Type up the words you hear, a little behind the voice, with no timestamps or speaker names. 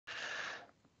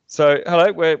So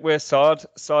hello, we're SARD.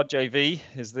 SARD JV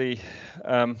is the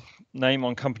name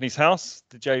on Companies House.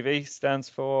 The JV stands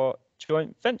for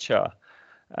joint venture,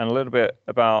 and a little bit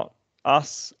about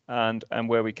us and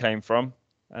where we came from,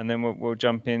 and then we'll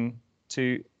jump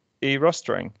into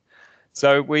eRostering.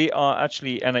 So we are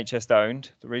actually NHS owned.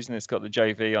 The reason it's got the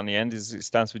JV on the end is it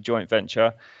stands for joint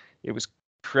venture. It was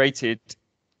created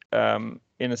in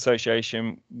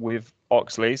association with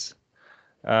Oxley's.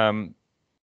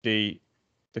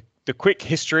 The quick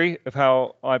history of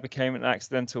how I became an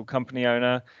accidental company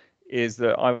owner is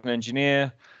that I'm an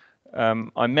engineer.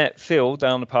 I met Phil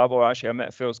down the pub, or actually I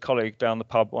met Phil's colleague down the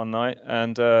pub one night,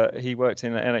 and he worked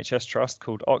in an NHS trust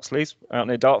called Oxley's out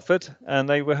near Dartford, and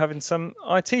they were having some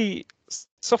IT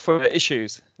software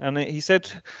issues. And he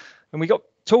said, and we got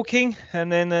talking,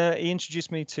 and then he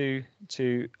introduced me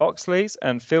to Oxley's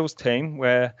and Phil's team,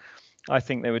 where I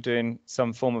think they were doing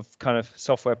some form of kind of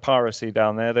software piracy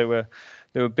down there.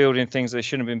 They were building things they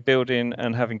shouldn't have been building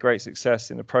and having great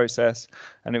success in the process,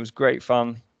 and it was great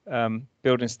fun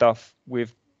building stuff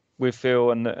with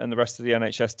Phil and the rest of the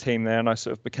NHS team there. And I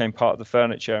sort of became part of the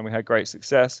furniture, and we had great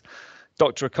success.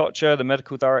 Dr. Okocha, the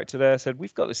medical director there, said,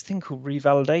 "We've got this thing called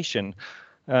revalidation.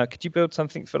 Could you build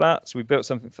something for that?" So we built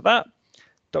something for that.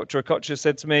 Dr. Okocha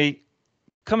said to me,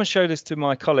 "Come and show this to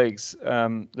my colleagues,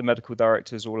 the medical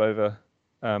directors all over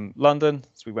London."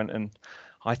 So we went, and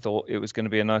I thought it was going to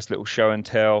be a nice little show and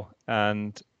tell,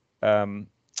 and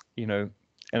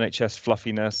NHS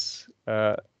fluffiness,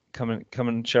 come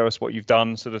and show us what you've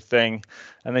done, sort of thing.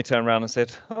 And they turned around and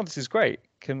said, "Oh, this is great.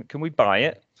 Can we buy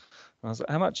it?" And I was like,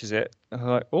 "How much is it?" And I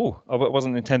was like, "Oh, I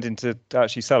wasn't intending to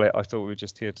actually sell it. I thought we were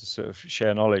just here to sort of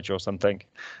share knowledge or something."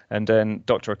 And then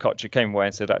Dr. Okocha came away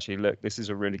and said, "Actually, look, this is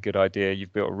a really good idea.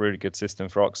 You've built a really good system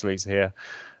for Oxley's here.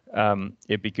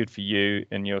 It'd be good for you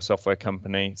and your software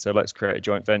company. So let's create a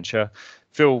joint venture."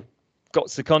 Phil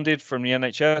got seconded from the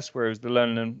NHS, where he was the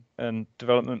learning and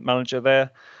development manager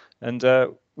there, and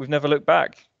we've never looked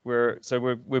back. We're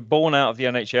born out of the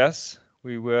NHS.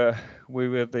 We were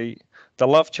the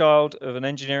love child of an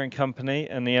engineering company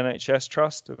and the NHS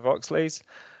trust of Oxley's.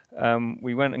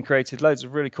 We went and created loads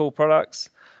of really cool products.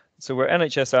 So we're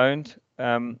NHS owned,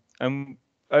 and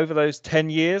over those 10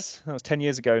 years, that was 10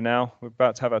 years ago now, we're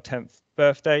about to have our 10th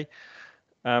birthday.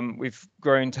 We've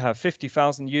grown to have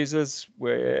 50,000 users.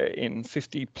 We're in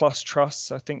 50 plus trusts.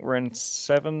 I think we're in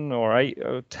 7 or 8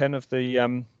 or 10 of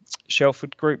the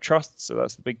Shelford Group trusts. So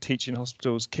that's the big teaching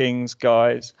hospitals, King's,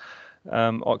 Guy's,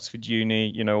 Oxford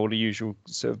Uni, all the usual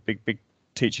sort of big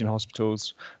teaching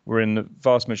hospitals. We're in the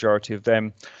vast majority of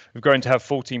them. We've grown to have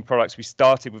 14 products. We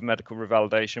started with medical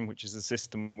revalidation, which is a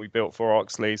system we built for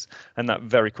Oxley's, and that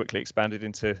very quickly expanded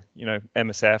into,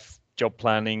 MSF, job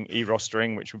planning,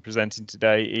 eRostering, which we're presenting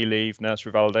today, eLeave, nurse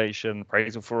revalidation,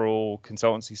 appraisal for all,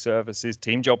 consultancy services,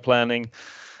 team job planning.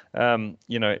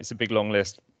 It's a big long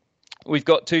list. We've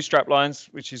got 2 strap lines,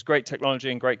 which is great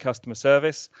technology and great customer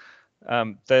service.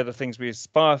 They're the things we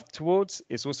aspire towards.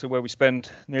 It's also where we spend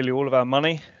nearly all of our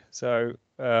money. So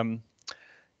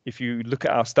if you look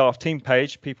at our staff team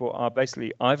page, people are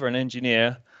basically either an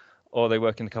engineer or they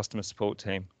work in the customer support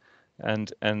team.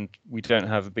 And we don't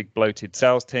have a big bloated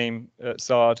sales team at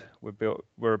SARD.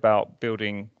 We're about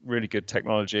building really good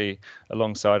technology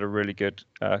alongside a really good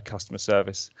customer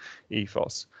service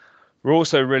ethos. We're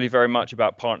also really very much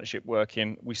about partnership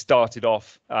working. We started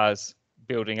off as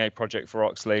building a project for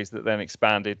Oxley's that then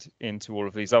expanded into all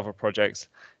of these other projects.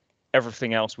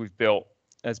 Everything else we've built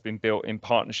has been built in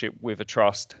partnership with a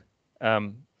trust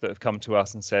that have come to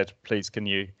us and said, "Please, can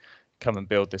you come and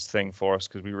build this thing for us,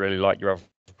 because we really like your other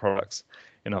products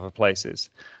in other places."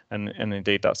 And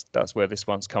indeed, that's where this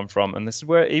one's come from. And this is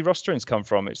where eRostering's come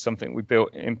from. It's something we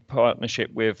built in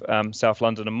partnership with South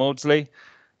London and Maudsley,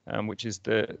 which is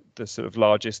the sort of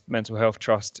largest mental health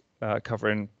trust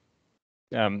covering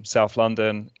South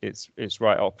London. It's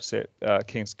right opposite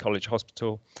King's College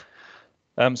Hospital.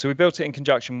 So we built it in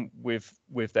conjunction with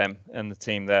them and the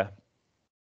team there.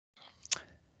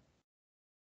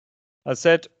 As I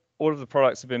said, all of the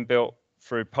products have been built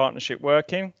through partnership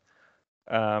working,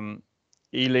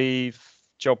 eLeave,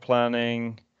 job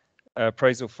planning,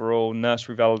 appraisal for all, nurse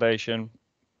revalidation.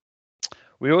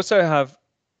 We also have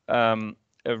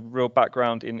a real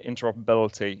background in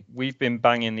interoperability. We've been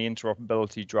banging the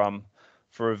interoperability drum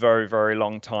for a very, very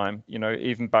long time.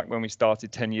 Even back when we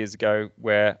started 10 years ago,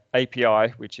 where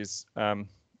API, which is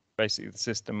basically the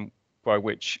system by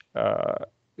which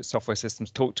software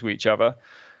systems talk to each other,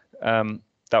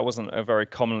 that wasn't a very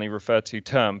commonly referred to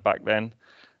term back then.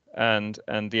 And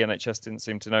the NHS didn't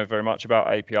seem to know very much about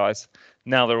APIs.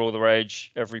 Now they're all the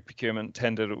rage. Every procurement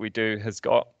tender that we do has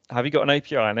got, "Have you got an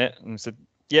API in it?" And we said,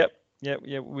 "Yep." Yeah.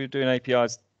 We were doing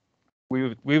APIs.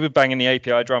 We were banging the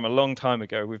API drum a long time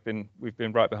ago. We've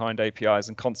been right behind APIs,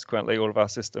 and consequently, all of our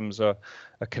systems are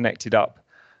connected up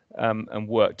and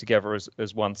work together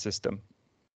as one system.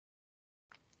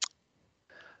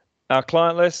 Our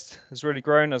client list has really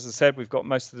grown. As I said, we've got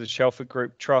most of the Shelford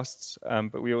Group trusts,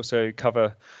 but we also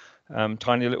cover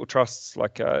tiny little trusts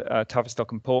like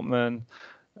Tavistock and Portman,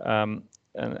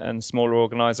 and smaller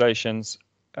organisations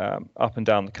up and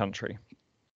down the country.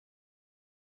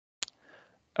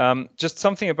 Just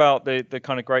something about the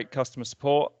kind of great customer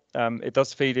support. It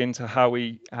does feed into how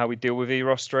we deal with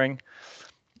eRostering.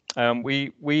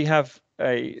 We have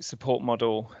a support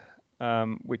model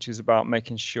which is about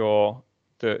making sure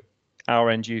that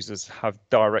our end users have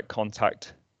direct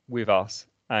contact with us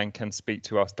and can speak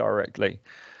to us directly.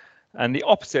 And the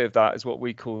opposite of that is what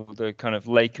we call the kind of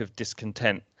lake of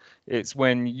discontent. It's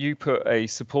when you put a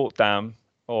support dam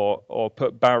or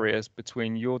put barriers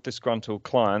between your disgruntled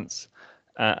clients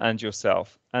and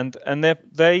yourself, and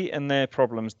they and their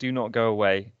problems do not go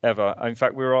away ever. In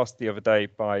fact, we were asked the other day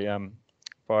by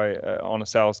on a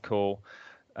sales call,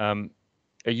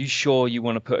 are you sure you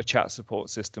want to put a chat support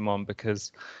system on,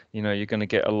 because you're going to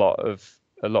get a lot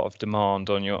of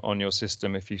demand on your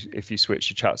system if you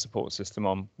switch your chat support system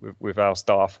on with our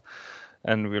staff.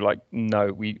 And we're like,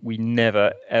 no, we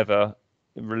never ever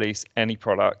release any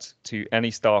product to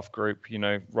any staff group,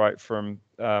 right from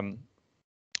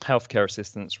healthcare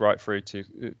assistants right through to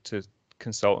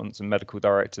consultants and medical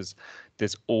directors.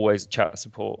 There's always a chat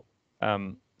support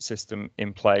system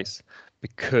in place,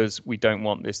 because we don't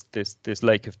want this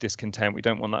lake of discontent. We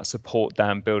don't want that support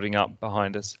dam building up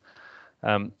behind us.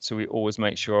 So we always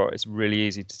make sure it's really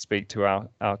easy to speak to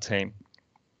our team.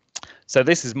 So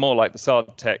this is more like the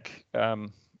SARD Tech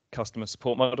customer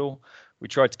support model. We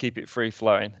try to keep it free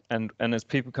flowing, and as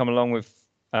people come along with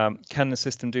can the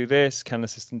system do this? Can the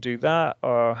system do that?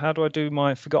 Or how do I do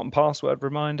my forgotten password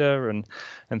reminder and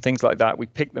things like that? We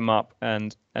pick them up,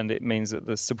 and it means that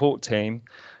the support team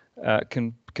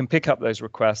can pick up those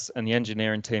requests, and the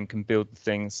engineering team can build the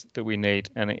things that we need,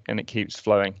 and it keeps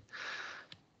flowing.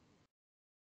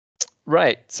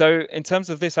 Right. So in terms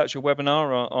of this actual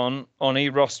webinar on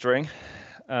eRostering,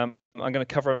 I'm going to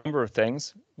cover a number of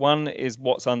things. One is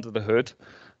what's under the hood.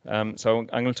 So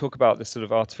I'm going to talk about this sort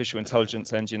of artificial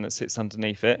intelligence engine that sits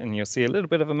underneath it, and you'll see a little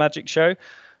bit of a magic show.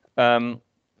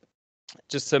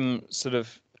 Just some sort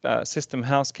of system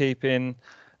housekeeping.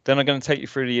 Then I'm going to take you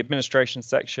through the administration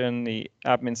section, the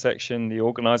admin section, the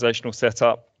organizational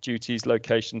setup, duties,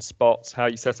 location, spots, how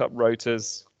you set up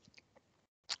rotors.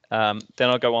 Then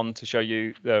I'll go on to show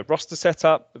you the roster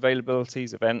setup,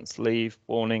 availabilities, events, leave,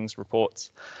 warnings,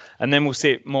 reports, and then we'll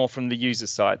see it more from the user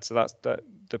side. So that's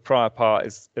the prior part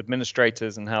is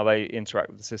administrators and how they interact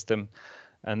with the system,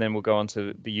 and then we'll go on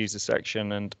to the user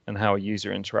section and how a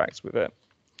user interacts with it,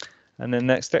 and then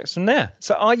next steps from there.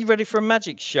 So are you ready for a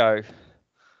magic show?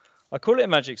 I call it a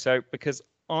magic show because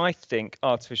I think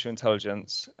artificial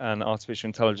intelligence and artificial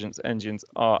intelligence engines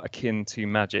are akin to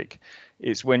magic.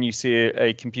 It's when you see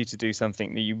a computer do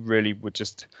something that you really were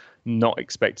just not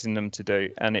expecting them to do,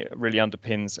 and it really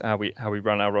underpins how we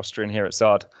run our rostering here at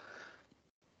SARD.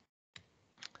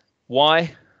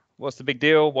 Why? What's the big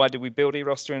deal? Why did we build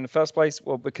eRostering in the first place?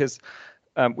 Well, because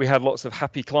we had lots of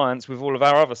happy clients with all of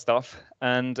our other stuff,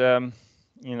 and to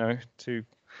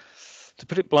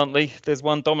put it bluntly, there's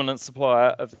one dominant supplier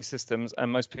of these systems,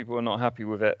 and most people are not happy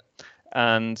with it,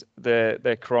 and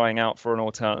they're crying out for an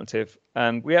alternative.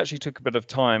 And we actually took a bit of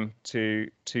time to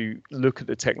look at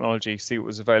the technology, see what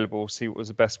was available, see what was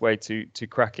the best way to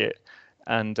crack it,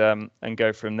 and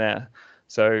go from there.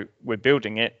 So we're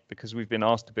building it because we've been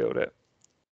asked to build it.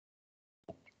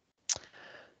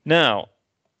 Now,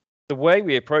 the way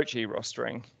we approach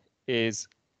eRostering is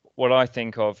what I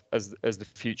think of as the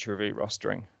future of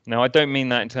eRostering. Now, I don't mean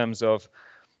that in terms of,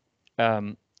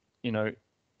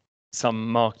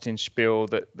 some marketing spiel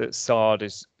that SARD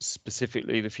is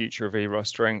specifically the future of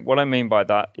eRostering. What I mean by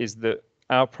that is that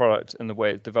our product and the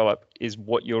way it's developed is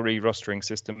what your eRostering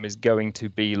system is going to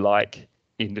be like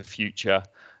in the future.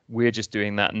 We're just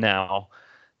doing that now.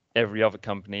 Every other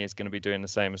company is going to be doing the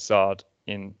same as SARD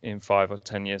in 5 or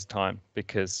 10 years' time,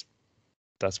 because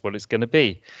that's what it's going to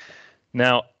be.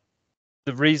 Now,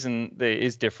 the reason that it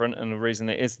is different and the reason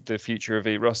it is the future of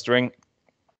eRostering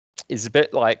is a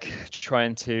bit like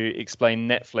trying to explain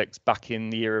Netflix back in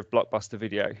the era of blockbuster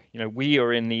video. We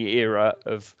are in the era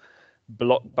of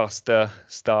blockbuster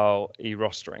style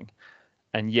eRostering,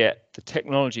 and yet the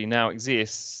technology now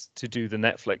exists to do the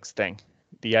Netflix thing.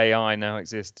 The AI now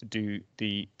exists to do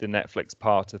the Netflix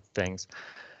part of things.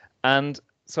 And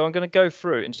so I'm going to go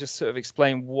through and just sort of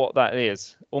explain what that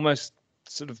is, almost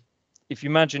sort of if you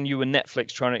imagine you were Netflix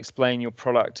trying to explain your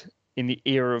product in the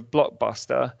era of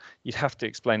Blockbuster, you'd have to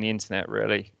explain the internet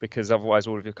really, because otherwise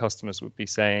all of your customers would be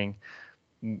saying,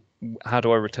 how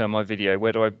do I return my video?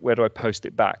 Where do I post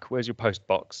it back? Where's your post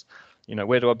box?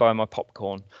 Where do I buy my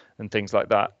popcorn and things like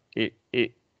that?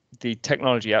 The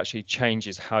technology actually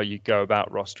changes how you go about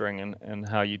rostering and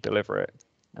how you deliver it.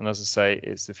 And as I say,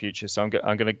 it's the future. So I'm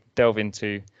going to delve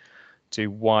into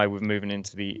why we're moving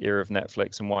into the era of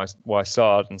Netflix and why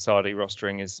SARD and SARD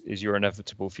eRostering is your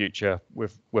inevitable future,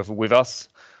 whether with us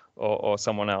or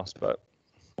someone else. But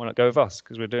why not go with us?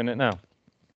 Because we're doing it now.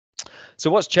 So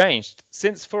what's changed?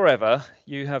 Since forever,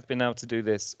 you have been able to do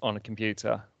this on a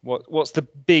computer. What's the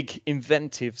big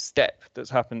inventive step that's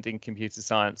happened in computer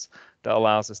science that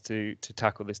allows us to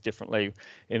tackle this differently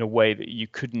in a way that you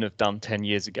couldn't have done 10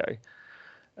 years ago?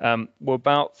 Well,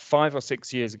 about 5 or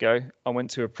 6 years ago, I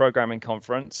went to a programming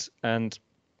conference, and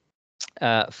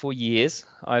for years,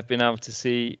 I've been able to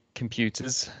see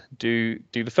computers do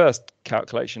the first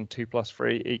calculation, 2 +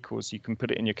 3 =. You can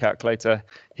put it in your calculator,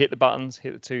 hit the buttons,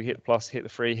 hit the 2, hit the plus, hit the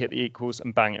 3, hit the equals,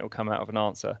 and bang, it will come out of an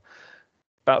answer.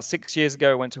 About 6 years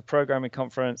ago, I went to a programming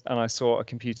conference and I saw a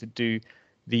computer do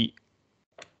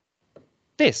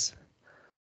this.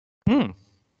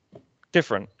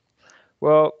 Different.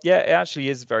 Well, yeah, it actually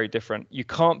is very different. You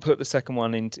can't put the second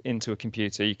one into a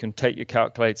computer. You can take your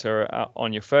calculator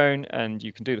on your phone and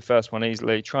you can do the first one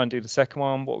easily. Try and do the second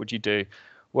one. What would you do?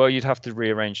 Well, you'd have to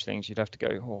rearrange things. You'd have to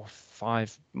go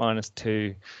 5 -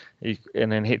 2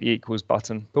 and then hit the equals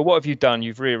button. But what have you done?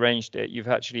 You've rearranged it. You've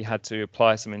actually had to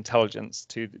apply some intelligence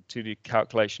to the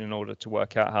calculation in order to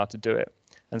work out how to do it.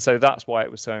 And so that's why it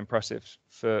was so impressive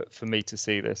for me to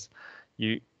see this.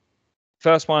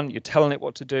 First one, you're telling it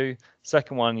what to do.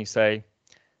 Second one, you say,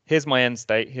 here's my end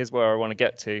state. Here's where I want to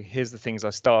get to. Here's the things I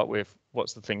start with.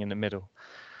 What's the thing in the middle?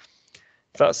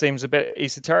 If that seems a bit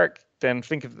esoteric, then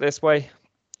think of it this way.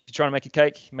 If you're trying to make a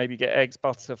cake, maybe you get eggs,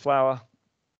 butter, flour.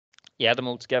 You add them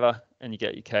all together and you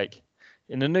get your cake.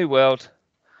 In the new world,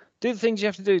 do the things you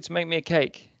have to do to make me a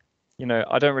cake.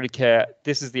 I don't really care.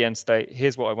 This is the end state.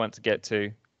 Here's what I want to get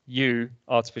to. You,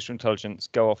 artificial intelligence,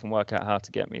 go off and work out how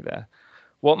to get me there.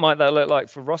 What might that look like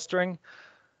for rostering?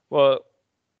 Well,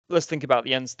 let's think about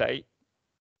the end state.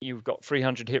 You've got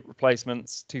 300 hip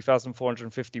replacements,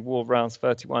 2,450 ward rounds,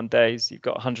 31 days. You've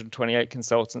got 128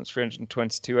 consultants,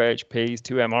 322 AHPs,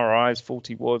 2 MRIs,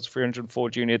 40 wards, 304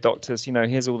 junior doctors.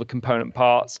 Here's all the component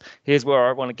parts. Here's where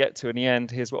I want to get to in the end.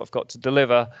 Here's what I've got to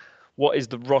deliver. What is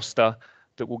the roster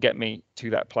that will get me to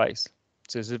that place?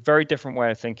 So it's a very different way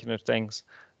of thinking of things.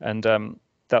 And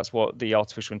that's what the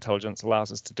artificial intelligence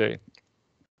allows us to do.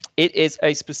 It is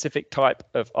a specific type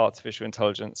of artificial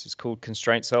intelligence. It's called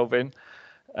constraint solving.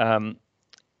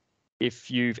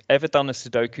 If you've ever done a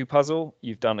Sudoku puzzle,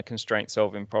 you've done a constraint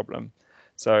solving problem.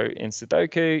 So in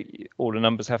Sudoku, all the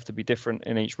numbers have to be different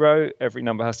in each row. Every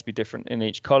number has to be different in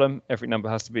each column. Every number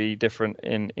has to be different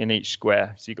in each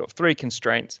square. So you've got 3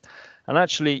 constraints. And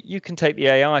actually, you can take the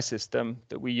AI system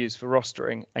that we use for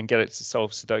rostering and get it to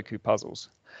solve Sudoku puzzles.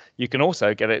 You can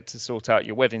also get it to sort out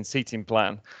your wedding seating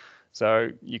plan. So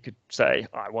you could say,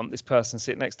 I want this person to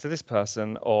sit next to this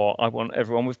person, or I want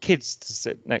everyone with kids to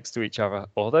sit next to each other,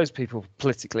 or those people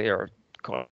politically are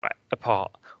quite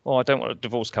apart, or I don't want a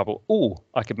divorced couple. Oh,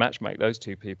 I could matchmake those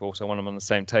 2 people, so I want them on the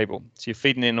same table. So you're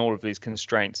feeding in all of these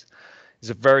constraints. It's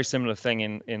a very similar thing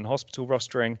in hospital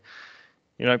rostering.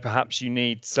 Perhaps you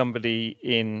need somebody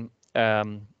in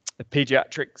a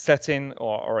pediatric setting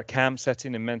or a CAM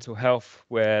setting in mental health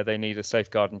where they need a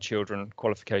safeguarding children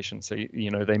qualification. So,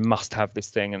 they must have this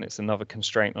thing and it's another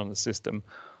constraint on the system.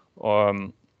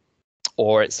 Or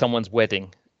it's someone's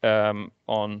wedding on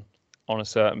a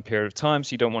certain period of time.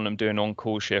 So you don't want them doing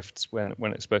on-call shifts when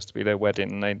it's supposed to be their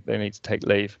wedding and they need to take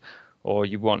leave. Or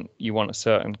you want a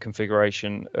certain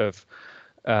configuration of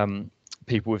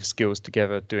people with skills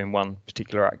together doing one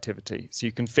particular activity. So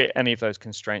you can fit any of those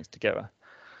constraints together.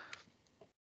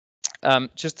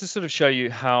 Just to sort of show you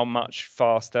how much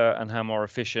faster and how more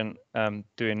efficient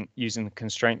using the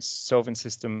constraints solving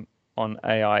system on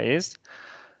AI is.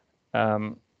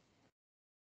 I'll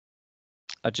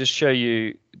just show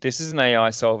you, this is an AI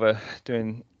solver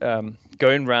going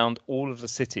around all of the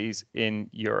cities in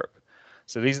Europe.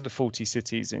 So these are the 40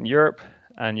 cities in Europe,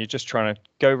 and you're just trying to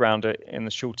go around it in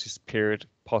the shortest period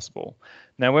possible.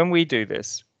 Now, when we do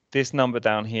this number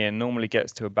down here normally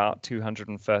gets to about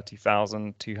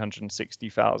 230,000,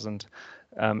 260,000.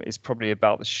 Is probably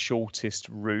about the shortest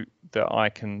route that I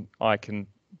can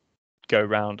go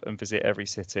around and visit every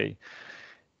city.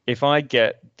 If I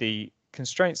get the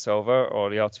constraint solver or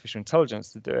the artificial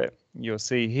intelligence to do it, you'll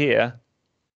see here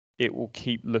it will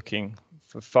keep looking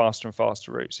for faster and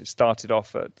faster routes. It started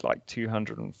off at like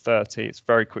 230. It's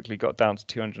very quickly got down to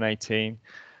 218,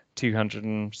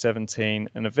 217,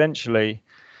 and eventually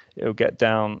it'll get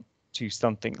down to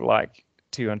something like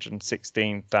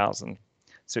 216,000.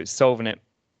 So it's solving it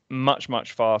much,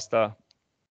 much faster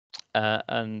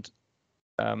and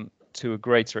to a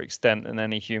greater extent than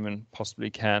any human possibly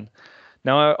can.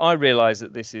 Now, I realize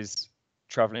that this is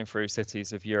traveling through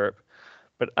cities of Europe,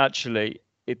 but actually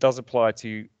it does apply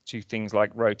to things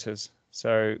like rotors.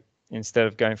 So instead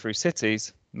of going through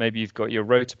cities, maybe you've got your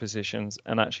rotor positions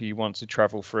and actually you want to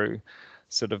travel through,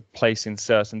 sort of placing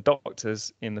certain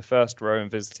doctors in the first row and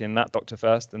visiting that doctor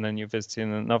first, and then you're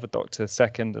visiting another doctor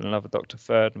second and another doctor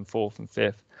third and fourth and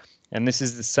fifth. And this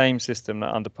is the same system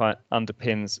that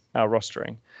underpins our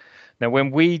rostering. Now,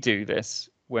 when we do this,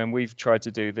 when we've tried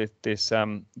to do this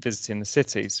visiting the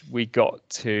cities, we got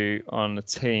to, on the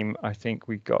team, I think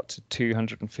we got to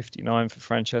 259 for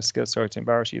Francesca. Sorry to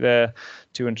embarrass you there.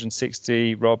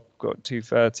 260. Rob got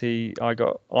 230. I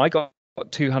got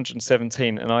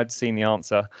 217, and I'd seen the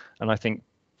answer, and I think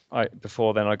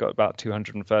before then I got about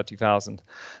 230,000.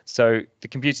 So the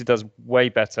computer does way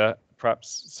better,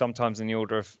 perhaps sometimes in the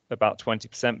order of about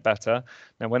 20% better.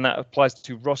 Now, when that applies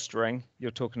to rostering, you're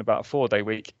talking about a 4-day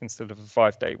week instead of a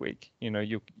 5-day week. You know,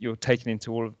 you're taking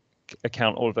into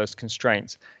account all of those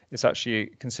constraints. It's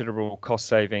actually considerable cost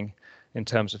saving in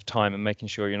terms of time and making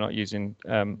sure you're not using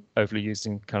overly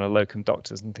using kind of locum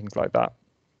doctors and things like that.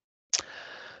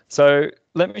 So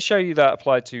let me show you that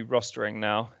applied to rostering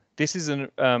now. This is a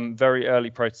very early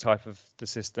prototype of the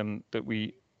system that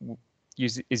we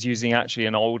is using actually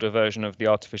an older version of the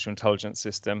artificial intelligence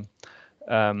system,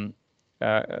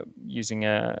 using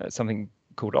something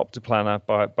called Optiplanner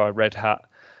by Red Hat.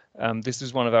 This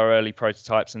is one of our early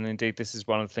prototypes, and indeed this is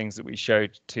one of the things that we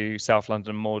showed to South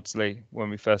London Maudsley when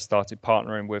we first started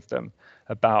partnering with them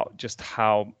about just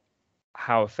how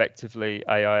effectively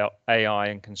AI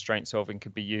and constraint solving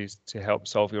could be used to help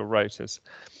solve your rotas.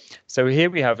 So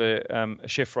here we have a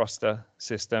shift roster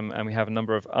system, and we have a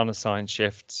number of unassigned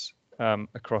shifts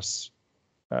across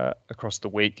the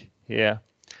week here.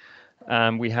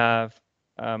 And we have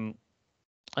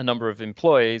a number of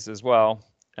employees as well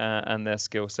and their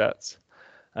skill sets.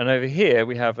 And over here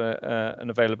we have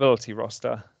an availability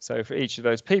roster. So for each of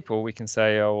those people, we can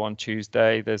say, oh, on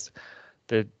Tuesday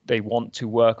they want to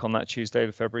work on that Tuesday,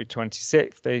 the February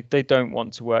 26th. They don't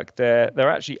want to work there.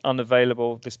 They're actually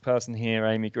unavailable. This person here,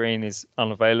 Amy Green, is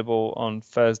unavailable on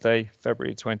Thursday,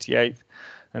 February 28th.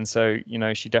 And so, you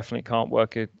know, she definitely can't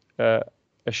work a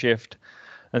shift.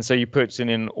 And so you put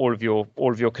in all of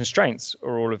your constraints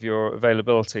or all of your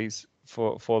availabilities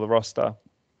for the roster.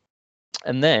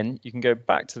 And then you can go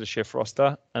back to the shift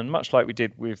roster. And much like we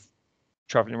did with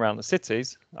traveling around the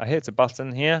cities, I hit a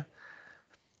button here,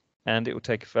 and it will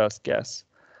take a first guess,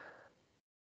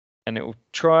 and it will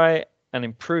try and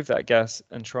improve that guess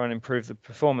and try and improve the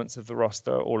performance of the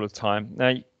roster all the time.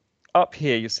 Now, up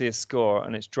here you see a score,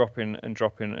 and it's dropping and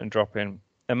dropping and dropping.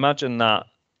 Imagine that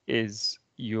is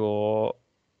your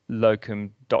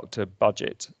locum doctor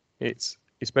budget. It's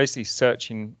basically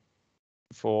searching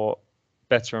for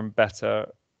better and better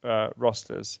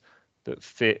rosters that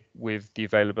fit with the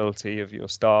availability of your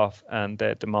staff and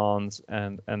their demands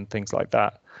and things like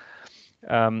that.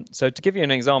 So to give you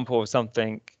an example of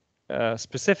something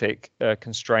specific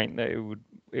constraint that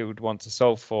it would want to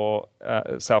solve for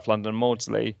South London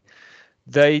Maudsley,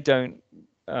 they don't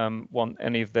want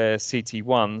any of their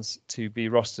CT1s to be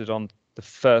rostered on the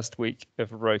first week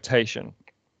of a rotation.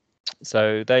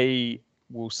 So they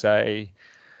will say,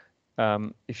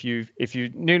 if you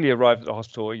newly arrived at the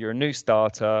hospital, you're a new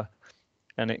starter,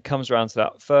 and it comes around to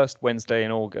that first Wednesday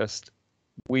in August,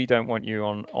 we don't want you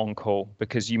on call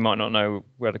because you might not know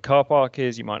where the car park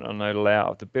is, you might not know the layout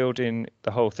of the building,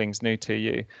 the whole thing's new to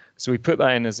you. So we put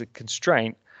that in as a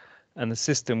constraint, and the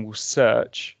system will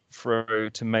search through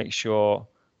to make sure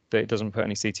that it doesn't put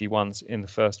any CT1s in the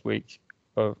first week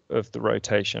of the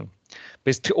rotation.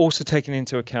 But it's also taking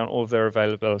into account all of their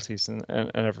availabilities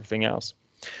and everything else.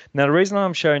 Now, the reason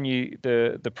I'm showing you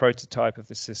the prototype of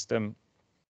the system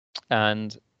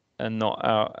and not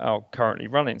our currently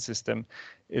running system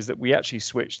is that we actually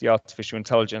switched the artificial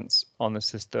intelligence on the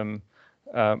system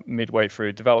midway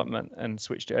through development and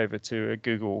switched it over to a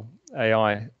Google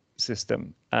AI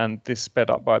system. And this sped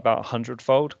up by about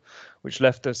 100-fold, which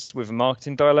left us with a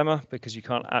marketing dilemma because you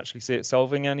can't actually see it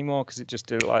solving anymore because it just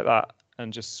did it like that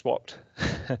and just swapped.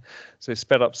 So it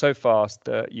sped up so fast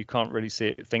that you can't really see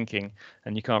it thinking,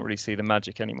 and you can't really see the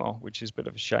magic anymore, which is a bit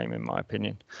of a shame in my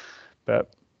opinion.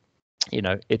 But you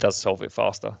know, it does solve it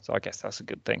faster, so I guess that's a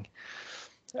good thing.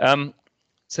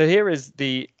 So here is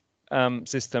the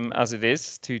system as it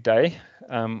is today.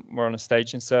 We're on a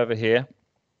staging server here.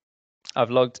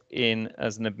 I've logged in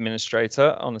as an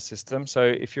administrator on the system. So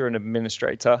if you're an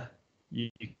administrator, you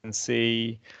can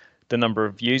see the number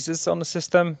of users on the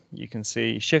system. You can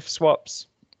see shift swaps.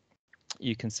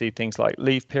 You can see things like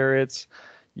leave periods.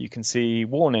 You can see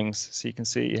warnings. So you can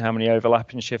see how many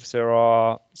overlapping shifts there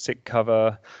are, sick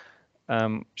cover,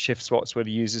 shift swaps where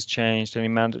the users changed, any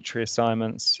mandatory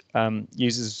assignments,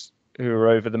 users who are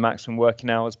over the maximum working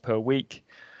hours per week.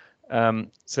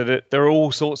 So that there are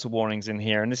all sorts of warnings in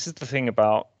here, and this is the thing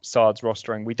about SARD's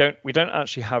rostering. We don't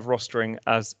actually have rostering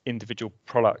as individual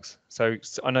products. So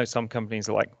I know some companies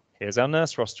are like, here's our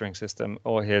nurse rostering system,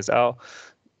 or here's our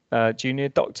junior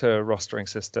doctor rostering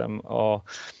system, or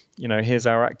here's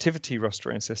our activity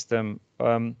rostering system.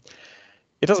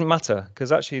 It doesn't matter,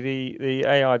 because actually the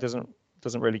AI doesn't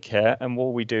really care, and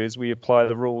what we do is we apply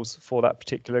the rules for that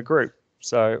particular group.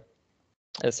 So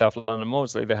at South London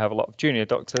Maudsley, they have a lot of junior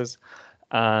doctors,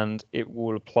 and it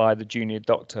will apply the junior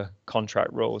doctor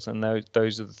contract rules, and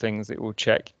those are the things that it will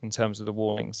check in terms of the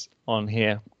warnings on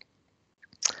here.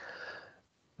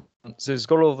 So it's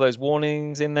got all of those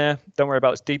warnings in there. Don't worry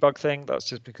about this debug thing. That's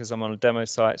just because I'm on a demo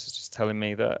site. So it's just telling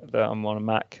me that I'm on a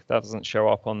Mac. That doesn't show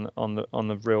up on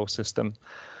the real system.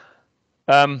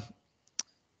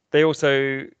 They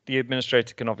also, the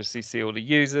administrator can obviously see all the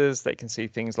users. They can see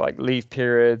things like leave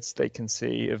periods. They can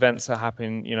see events that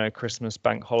happen, Christmas,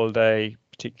 bank holiday,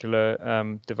 particular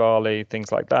Diwali, things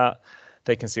like that.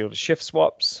 They can see all the shift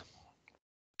swaps.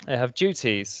 They have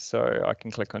duties. So I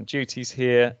can click on duties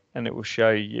here, and it will show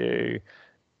you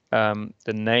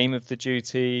the name of the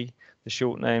duty, the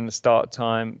short name, the start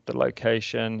time, the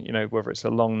location, whether it's a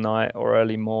long night or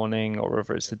early morning, or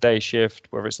whether it's a day shift,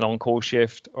 whether it's an on-call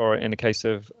shift, or in the case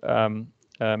of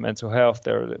mental health,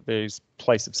 there's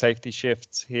place of safety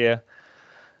shifts here.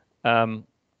 So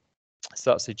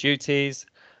that's the duties.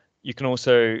 You can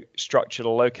also structure the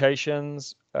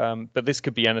locations, but this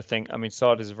could be anything. I mean,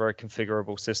 SARD is a very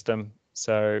configurable system,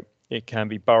 so it can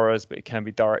be boroughs, but it can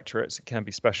be directorates, it can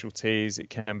be specialties, it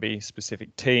can be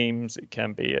specific teams, it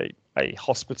can be a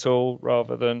hospital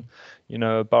rather than,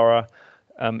 a borough.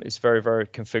 It's very, very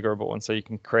configurable, and so you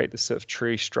can create this sort of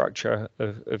tree structure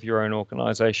of your own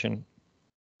organization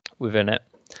within it.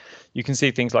 You can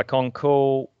see things like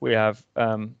on-call. We have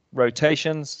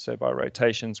rotations. So by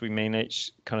rotations, we mean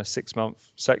each kind of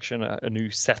 6-month section, a new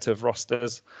set of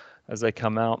rosters as they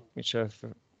come out, which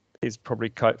is probably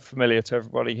quite familiar to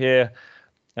everybody here.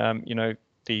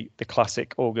 The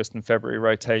classic August and February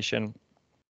rotation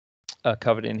are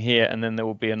covered in here, and then there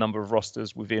will be a number of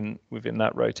rosters within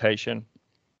that rotation.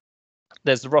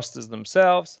 There's the rosters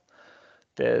themselves.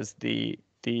 There's the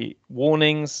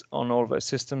warnings on all of those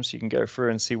systems. You can go through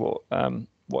and see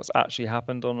what's actually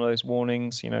happened on those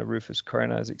warnings. Rufus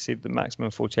Corona has exceeded the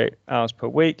maximum 48 hours per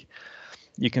week.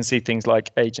 You can see things like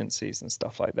agencies and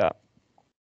stuff like that.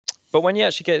 But when you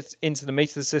actually get into the meat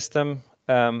of the system,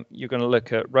 you're going to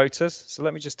look at rotors. So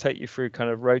let me just take you through kind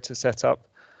of rotor setup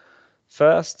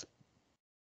first.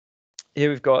 Here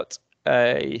we've got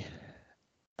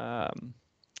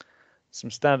some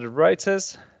standard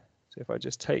rotors. So if I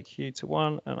just take you to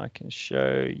one and I can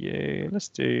show you, let's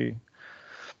do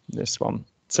this one.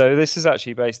 So this is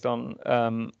actually based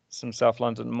on some South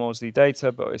London Maudsley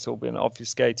data, but it's all been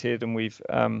obfuscated, and we've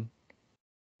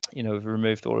we've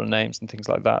removed all the names and things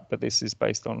like that. But this is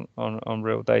based on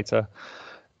real data.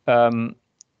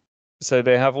 So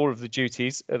they have all of the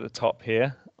duties at the top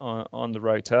here on the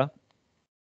rotor.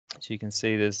 So you can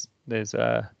see there's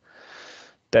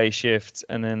day shifts,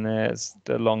 and then there's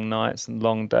the long nights and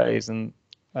long days, and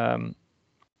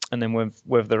then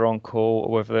whether they're on call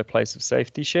or whether they're place of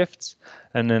safety shifts,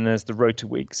 and then there's the rota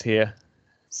weeks here.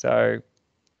 So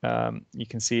you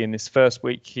can see in this first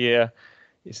week here,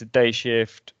 it's a day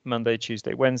shift, Monday,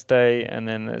 Tuesday, Wednesday, and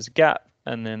then there's a gap,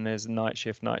 and then there's a night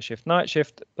shift, night shift, night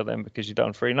shift. But then because you've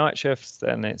done 3 night shifts,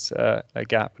 then it's a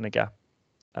gap and a gap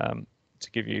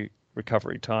to give you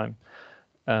recovery time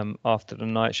after the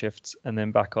night shifts, and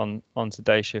then back onto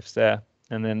day shifts there.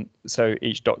 And then so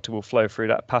each doctor will flow through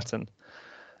that pattern.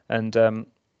 And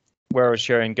where I was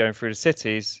showing going through the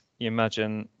cities, you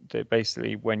imagine that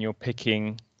basically when you're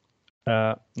picking,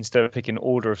 instead of picking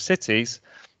order of cities,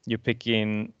 you're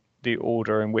picking the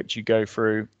order in which you go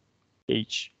through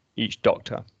each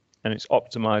doctor, and it's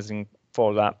optimizing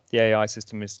for that. The AI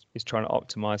system is trying to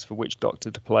optimize for which doctor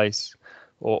to place,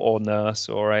 or nurse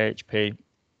or AHP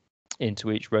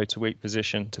into each rota week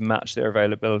position to match their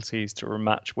availabilities, to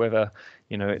rematch whether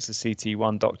it's a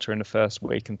CT1 doctor in the first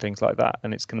week and things like that.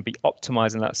 And it's going to be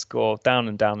optimizing that score down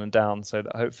and down and down, so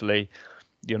that hopefully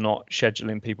you're not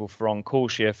scheduling people for on-call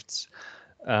shifts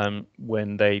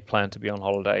when they plan to be on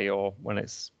holiday, or when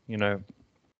it's,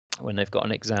 when they've got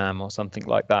an exam or something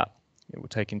like that. It will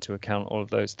take into account all of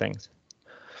those things.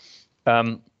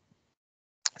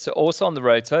 So also on the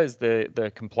rota is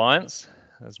the compliance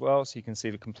as well. So you can see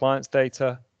the compliance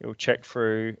data. It will check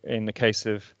through, in the case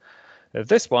of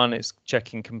this one, it's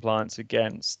checking compliance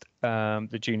against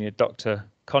the junior doctor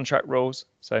contract rules.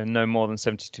 So no more than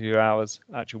 72 hours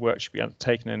actual work should be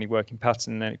undertaken in any working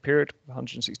pattern in any period,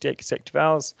 168 consecutive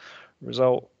hours.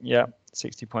 Result, yeah,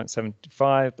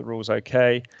 60.75, the rule's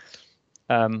okay.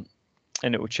 And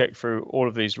it will check through all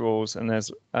of these rules. And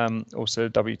there's also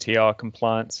WTR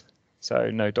compliance.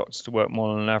 So no doctors to work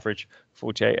more than an average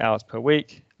 48 hours per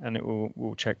week, and it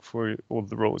will check through all of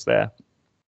the rules there.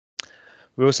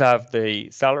 We also have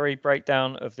the salary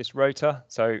breakdown of this rota.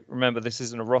 So remember, this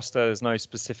isn't a roster. There's no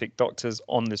specific doctors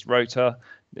on this rota.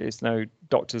 There's no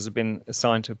doctors have been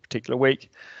assigned to a particular week.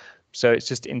 So it's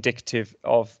just indicative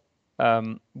of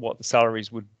what the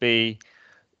salaries would be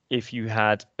if you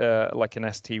had like an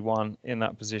ST1 in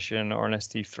that position, or an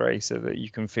ST3, so that you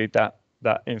can feed that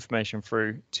information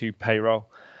through to payroll.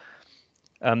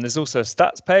 There's also a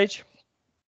stats page.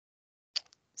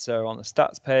 So on the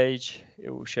stats page, it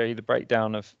will show you the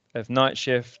breakdown of night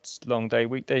shifts, long day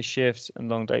weekday shifts, and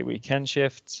long day weekend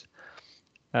shifts.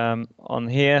 On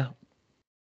here,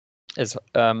 there's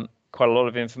quite a lot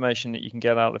of information that you can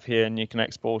get out of here, and you can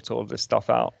export all of this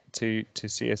stuff out to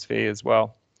CSV as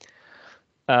well.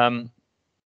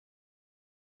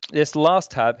 This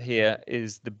last tab here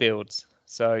is the builds.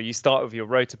 So you start with your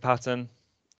rota pattern,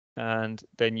 and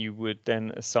then you would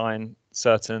then assign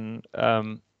certain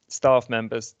staff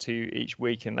members to each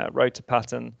week in that rota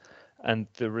pattern, and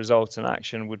the resultant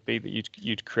action would be that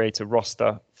you'd create a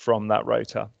roster from that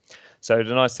rota. So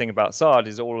the nice thing about SARD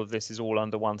is all of this is all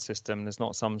under one system. There's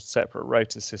not some separate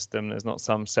rota system. There's not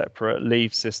some separate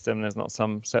leave system. There's not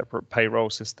some separate payroll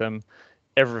system.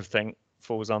 Everything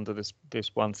falls under this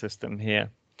one system here,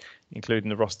 including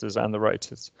the rosters and the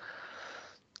rotas.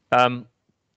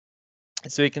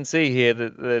 So you can see here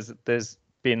that there's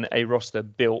been a roster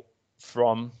built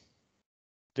from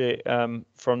the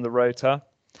rota.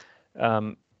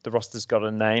 The roster's got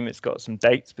a name. It's got some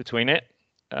dates between it.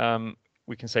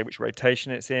 We can say which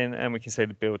rotation it's in, and we can say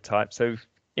the build type. So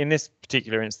in this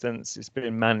particular instance, it's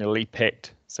been manually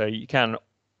picked. So you can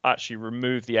actually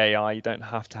remove the AI. You don't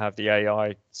have to have the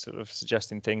AI sort of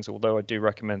suggesting things, although I do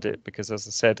recommend it, because, as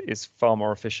I said, it's far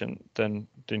more efficient than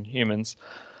humans.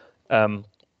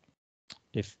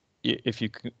 If you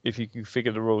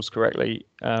configure the rules correctly,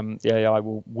 the AI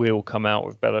will come out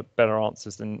with better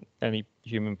answers than any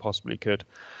human possibly could.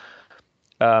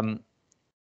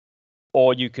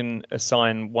 Or you can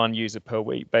assign one user per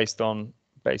week based on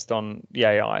the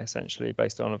AI, essentially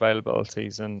based on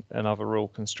availabilities and other rule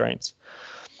constraints.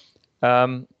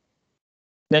 Then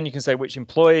you can say which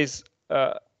employees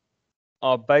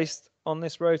are based on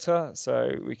this rota.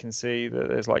 So we can see that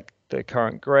there's like the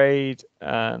current grade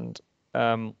and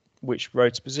which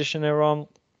rota position they're on,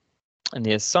 and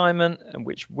the assignment and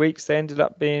which weeks they ended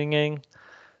up being in.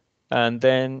 And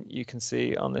then you can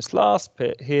see on this last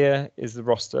bit here is the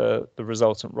roster, the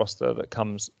resultant roster that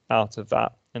comes out of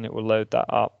that, and it will load that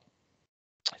up.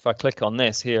 If I click on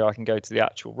this here, I can go to the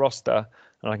actual roster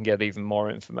and I can get even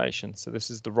more information. So this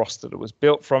is the roster that was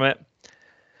built from it.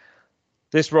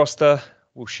 This roster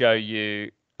will show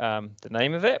you the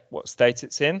name of it, what state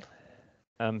it's in.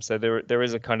 So there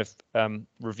is a kind of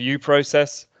review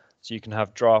process. So you can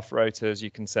have draft rotas,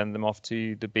 you can send them off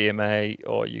to the BMA,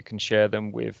 or you can share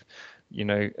them with,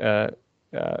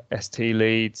 ST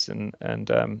leads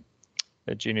and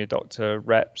junior doctor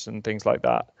reps and things like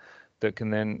that can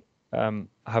then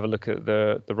have a look at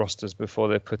the rosters before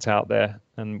they're put out there,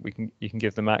 and you can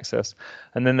give them access,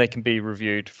 and then they can be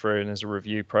reviewed through, and there's a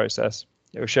review process.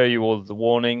 It will show you all of the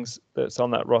warnings that's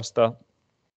on that roster.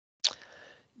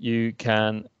 You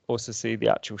can also see the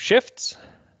actual shifts.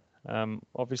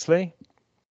 Obviously,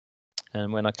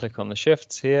 and when I click on the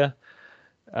shifts here,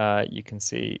 you can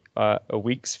see a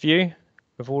week's view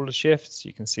of all the shifts.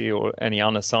 You can see any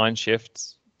unassigned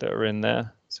shifts that are in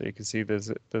there. So you can see there's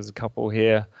a couple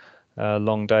here, a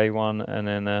long day one, and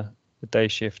then a day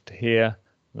shift here,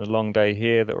 and a long day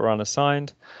here that were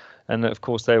unassigned, and of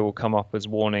course they will come up as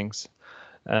warnings,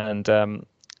 and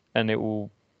it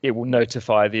will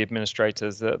notify the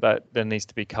administrators that there needs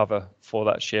to be cover for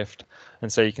that shift.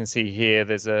 And so you can see here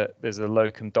there's a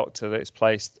locum doctor that is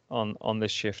placed on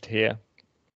this shift here.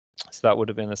 So that would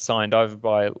have been assigned either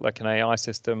by like an AI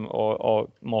system, or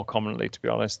more commonly, to be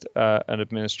honest, an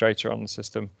administrator on the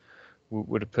system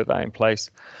would have put that in place.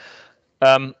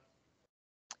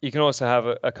 You can also have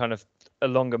a kind of a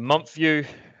longer month view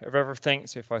of everything.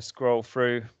 So if I scroll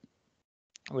through,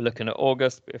 we're looking at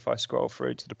August, but if I scroll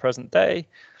through to the present day,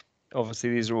 obviously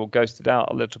these are all ghosted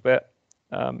out a little bit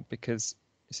because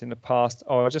it's in the past.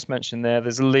 Oh, I just mentioned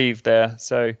there's a leave there.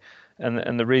 So,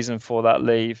 and the reason for that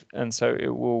leave, and so it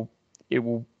will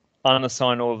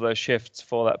unassign all of those shifts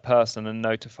for that person and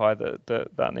notify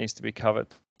that needs to be covered.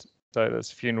 So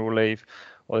there's funeral leave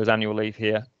or there's annual leave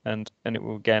here, and it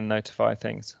will again notify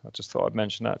things. I just thought I'd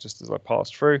mention that just as I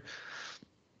passed through.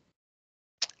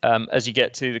 As you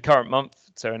get to the current month,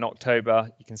 so in October,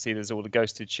 you can see there's all the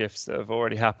ghosted shifts that have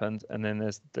already happened, and then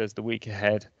there's the week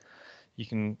ahead. You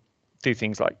can do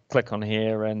things like click on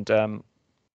here and do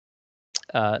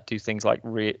things like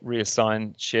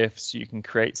reassign shifts. You can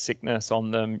create sickness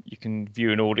on them. You can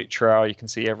view an audit trail. You can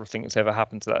see everything that's ever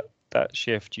happened to that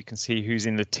shift. You can see who's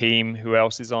in the team, who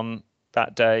else is on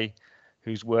that day,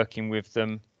 who's working with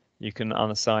them. You can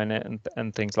unassign it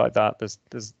and things like that. There's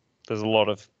a lot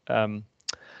of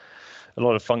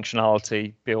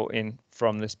functionality built in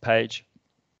from this page.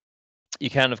 You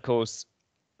can, of course,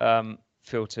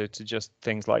 filter to just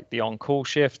things like the on-call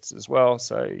shifts as well,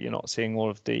 so you're not seeing all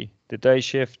of the day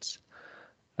shifts.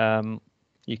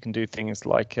 You can do things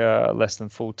like less than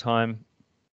full-time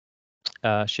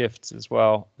shifts as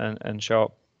well, and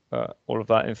show up all of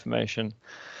that information.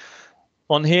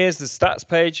 On here's the stats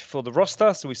page for the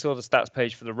roster. So we saw the stats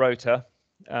page for the rota.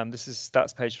 This is a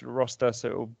stats page for the roster, so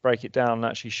it will break it down and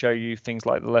actually show you things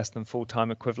like the less than full-time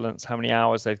equivalents, how many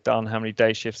hours they've done, how many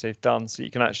day shifts they've done. So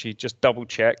you can actually just double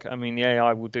check. I mean, the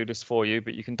AI will do this for you,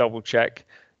 but you can double check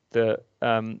that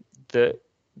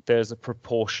there's a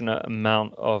proportionate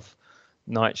amount of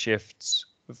night shifts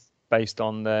based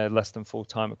on their less than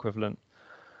full-time equivalent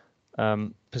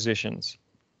positions.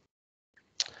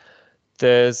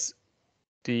 There's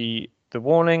the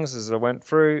warnings as I went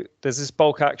through. There's this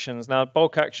bulk actions. Now,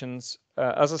 bulk actions,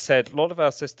 as I said, a lot of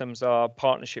our systems are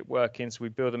partnership working, so we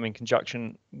build them in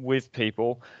conjunction with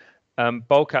people.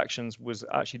 Bulk actions was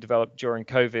actually developed during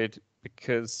COVID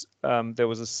because there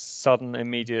was a sudden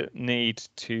immediate need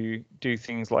to do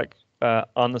things like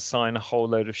unassign a whole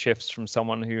load of shifts from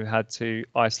someone who had to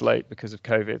isolate because of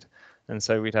COVID. And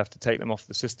so we'd have to take them off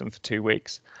the system for 2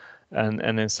 weeks and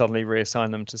then suddenly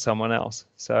reassign them to someone else.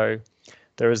 So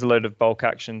there is a load of bulk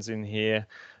actions in here.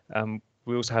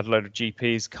 We also had a load of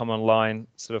GPs come online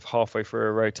sort of halfway through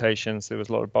a rotation. So there was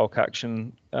a lot of bulk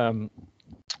action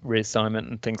reassignment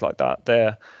and things like that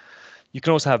there. You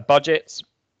can also have budgets.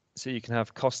 So you can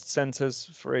have cost centers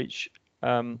for each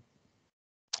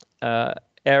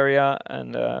area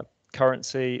and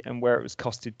currency and where it was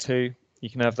costed to. You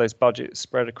can have those budgets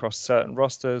spread across certain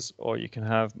rosters, or you can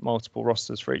have multiple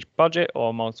rosters for each budget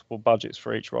or multiple budgets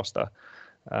for each roster.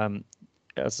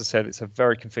 As I said, it's a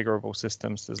very configurable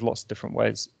system, so there's lots of different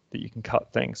ways that you can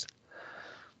cut things.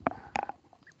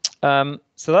 So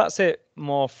that's it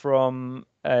more from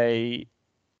the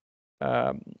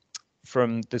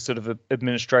sort of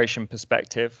administration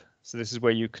perspective. So this is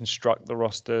where you construct the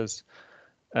rosters,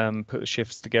 put the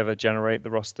shifts together, generate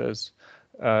the rosters,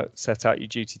 set out your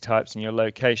duty types and your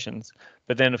locations.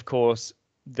 But then, of course,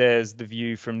 there's the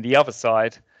view from the other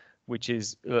side, which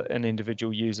is an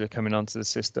individual user coming onto the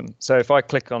system. So if I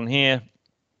click on here,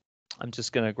 I'm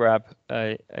just going to grab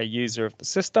a user of the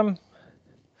system.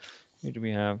 Who do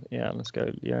we have? Yeah, let's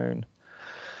go Leon.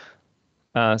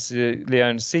 So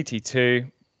Leon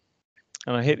CT2,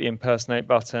 and I hit the impersonate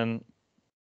button,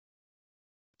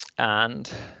 and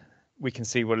we can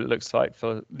see what it looks like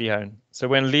for Leon. So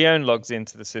when Leon logs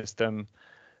into the system,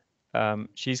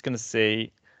 she's going to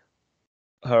see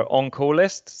her on-call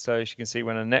list, so she can see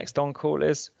when her next on-call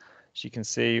is. She can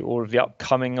see all of the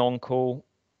upcoming on-call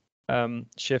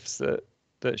shifts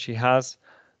that she has,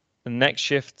 the next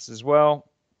shifts as well,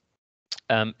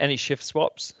 any shift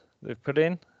swaps they've put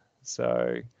in.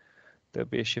 So there'll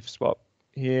be a shift swap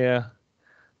here.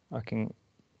 I can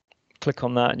click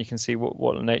on that and you can see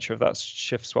what the nature of that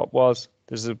shift swap was.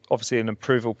 There's obviously an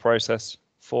approval process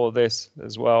for this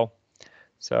as well.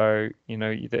 So, you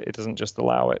know, it doesn't just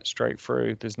allow it straight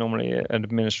through. There's normally an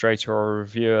administrator or a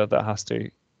reviewer that has to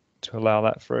allow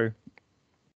that through.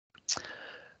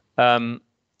 And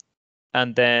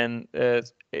then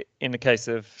in the case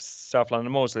of South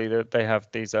London Maudsley, they have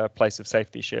these place of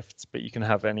safety shifts, but you can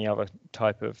have any other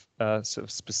type of sort of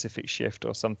specific shift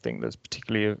or something that's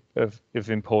particularly of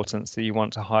importance that you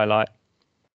want to highlight.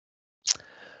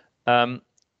 So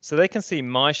they can see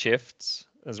my shifts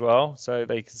as well. So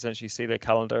they can essentially see their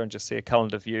calendar and just see a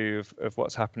calendar view of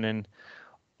what's happening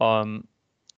on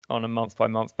a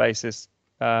month-by-month basis.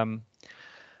 From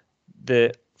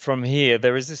here,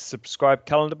 there is this subscribe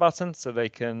calendar button, so they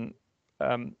can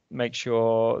make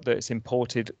sure that it's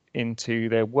imported into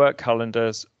their work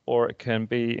calendars, or it can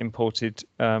be imported,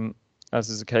 as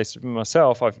is the case with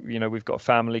myself. We've got a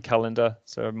family calendar,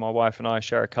 so my wife and I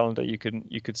share a calendar. You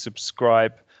could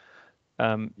subscribe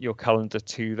your calendar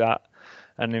to that.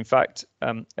 And in fact, at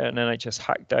an NHS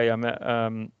Hack Day, I met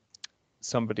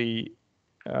somebody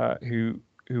who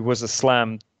was a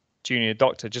SLAM junior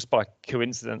doctor just by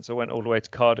coincidence. I went all the way to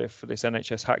Cardiff for this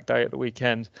NHS Hack Day at the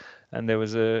weekend, and there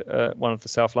was one of the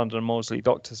South London and Maudsley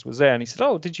doctors was there, and he said,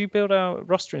 "Oh, did you build our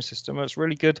rostering system? It's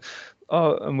really good."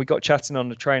 Oh, and we got chatting on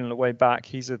the train on the way back.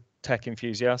 He's a tech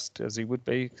enthusiast, as he would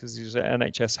be, because he was at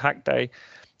NHS Hack Day.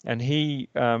 And he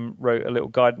wrote a little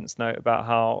guidance note about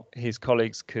how his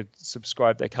colleagues could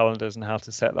subscribe their calendars and how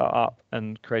to set that up,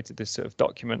 and created this sort of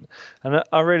document. And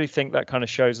I really think that kind of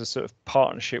shows a sort of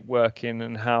partnership working,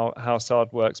 and how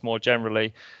SARD works more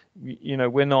generally. We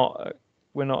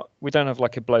don't have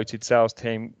like a bloated sales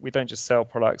team. We don't just sell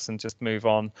products and just move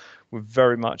on. We're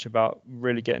very much about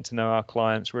really getting to know our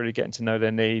clients, really getting to know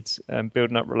their needs, and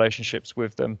building up relationships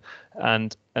with them,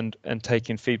 and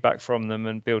taking feedback from them,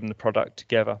 and building the product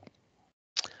together.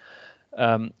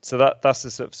 So that's the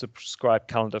sort of subscribe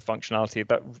calendar functionality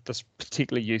that's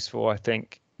particularly useful, I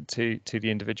think, to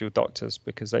the individual doctors,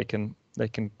 because they can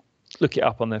look it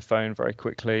up on their phone very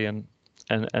quickly, and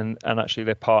actually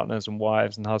their partners and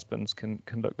wives and husbands can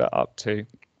look that up too.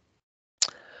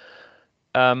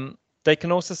 They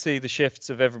can also see the shifts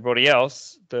of everybody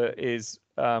else that is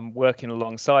working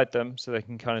alongside them, so they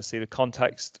can kind of see the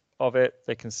context of it.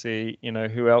 They can see,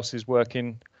 who else is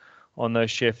working on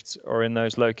those shifts or in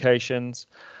those locations.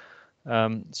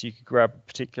 So you could grab a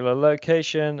particular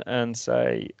location and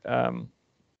say, and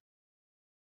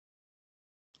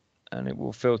it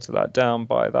will filter that down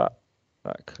by that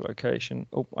location.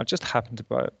 Oh, I just happened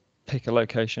to pick a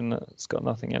location that's got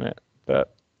nothing in it,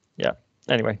 but yeah.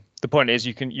 Anyway, the point is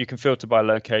you can filter by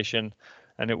location,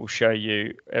 and it will show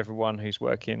you everyone who's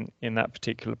working in that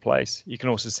particular place. You can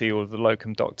also see all of the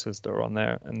locum doctors that are on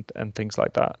there, and things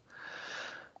like that.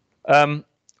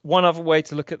 One other way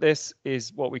to look at this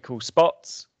is what we call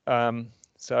spots.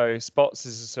 So spots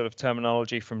is a sort of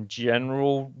terminology from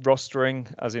general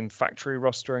rostering, as in factory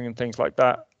rostering and things like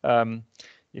that.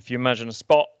 If you imagine a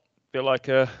spot, a bit like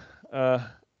a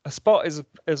spot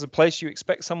is a place you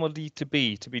expect somebody to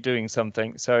be doing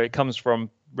something. So it comes from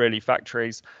really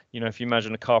factories. If you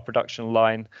imagine a car production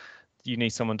line, you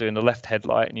need someone doing the left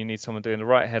headlight, and you need someone doing the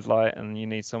right headlight, and you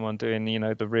need someone doing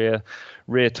the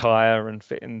rear tire and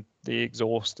fitting the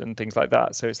exhaust and things like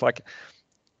that. So it's like,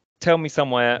 tell me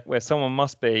somewhere where someone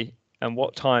must be and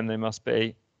what time they must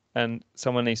be, and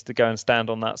someone needs to go and stand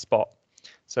on that spot.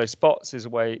 So spots is a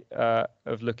way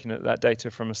of looking at that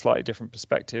data from a slightly different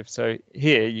perspective. So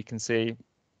here you can see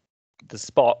the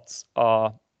spots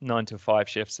are 9 to 5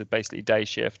 shifts, so basically day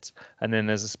shifts, and then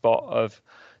there's a spot of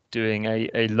doing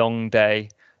a long day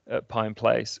at Pine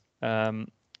Place, and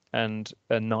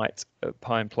a night at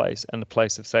Pine Place, and a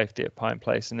place of safety at Pine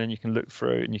Place. And then you can look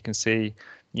through and you can see,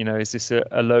 is this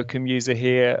a locum user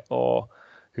here, or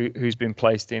who's been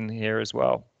placed in here as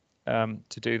well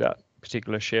to do that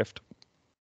particular shift.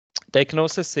 They can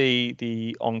also see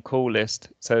the on-call list.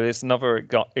 So there's another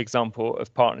example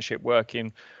of partnership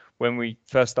working. When we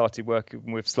first started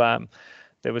working with SLAM,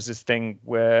 there was this thing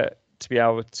where, to be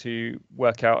able to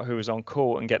work out who was on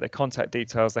call and get their contact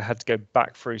details, they had to go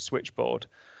back through Switchboard.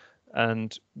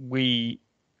 And we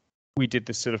did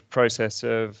this sort of process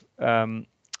of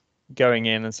going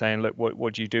in and saying, look,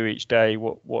 what do you do each day?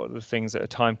 What are the things that are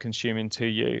time consuming to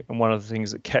you? And one of the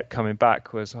things that kept coming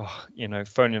back was,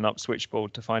 phoning up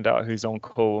Switchboard to find out who's on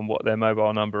call and what their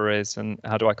mobile number is and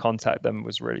how do I contact them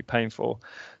was really painful.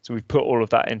 So we've put all of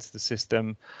that into the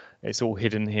system. It's all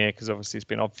hidden here because obviously it's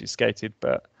been obfuscated,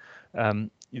 but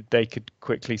they could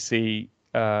quickly see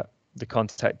the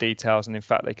contact details, and in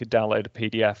fact they could download a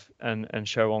PDF and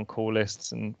show on call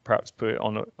lists, and perhaps put it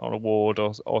on a ward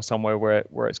or somewhere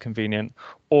where it's convenient,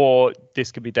 or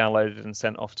this could be downloaded and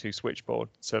sent off to Switchboard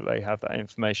so they have that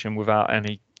information without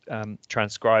any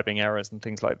transcribing errors and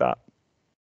things like that.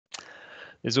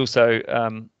 There's also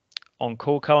on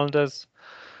call calendars,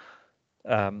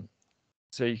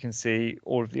 so you can see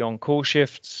all of the on call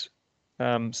shifts.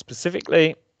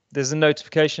 Specifically, there's a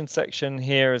notification section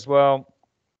here as well.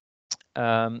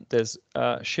 There's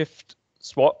shift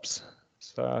swaps,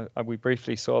 so we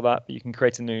briefly saw that, but you can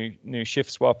create a new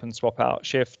shift swap and swap out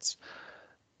shifts,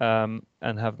 and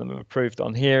have them approved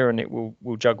on here, and it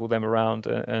will juggle them around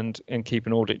and keep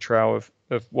an audit trail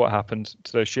of what happened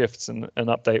to those shifts, and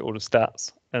update all the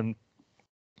stats and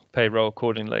payroll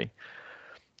accordingly.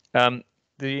 The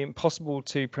impossible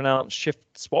to pronounce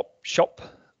shift swap shop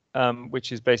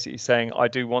which is basically saying I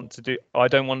don't want to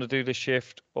do this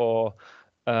shift, or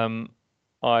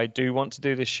I do want to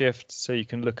do this shift. So you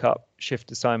can look up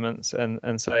shift assignments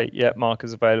and say, yeah, Mark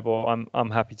is available.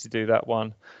 I'm happy to do that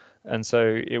one. And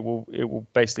so it will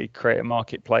basically create a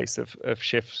marketplace of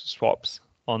shift swaps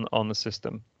on the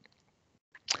system.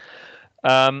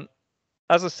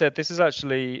 As I said, this is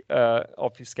actually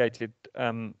obfuscated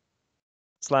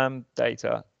SLAM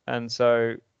data, and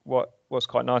so what's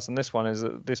quite nice on this one is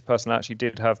that this person actually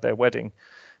did have their wedding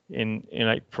in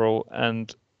April,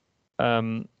 and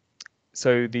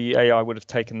so the AI would have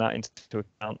taken that into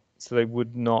account. So they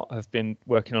would not have been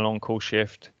working an on-call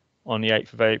shift on the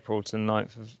 8th of April to the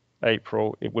 9th of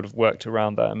April. It would have worked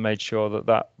around that and made sure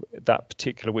that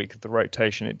particular week of the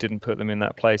rotation, it didn't put them in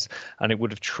that place. And it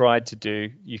would have tried to do,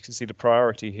 you can see the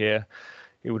priority here,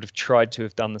 it would have tried to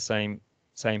have done the same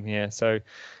here. So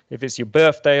if it's your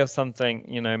birthday or something,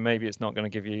 maybe it's not going to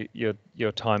give you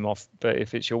your time off. But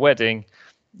if it's your wedding,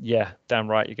 yeah, damn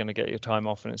right, you're going to get your time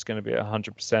off, and it's going to be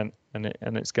 100%, and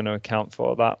it's going to account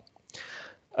for that.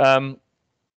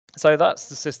 So that's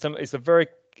the system. It's a very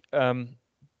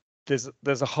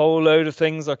there's a whole load of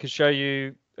things I could show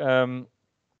you and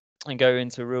go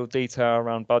into real detail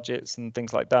around budgets and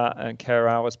things like that, and care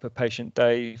hours per patient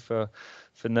day for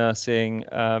nursing,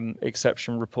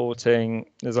 exception reporting.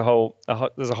 There's a whole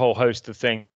host of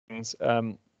things.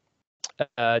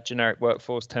 Generic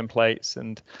workforce templates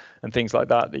and things like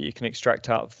that you can extract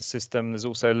out of the system. There's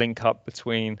also a link up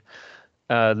between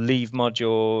leave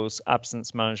modules,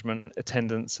 absence management,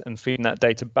 attendance, and feeding that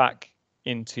data back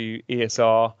into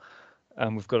ESR.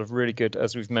 We've got a really good,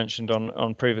 as we've mentioned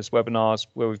on previous webinars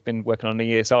where we've been working on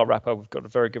the ESR wrapper, we've got a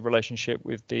very good relationship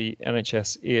with the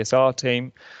NHS ESR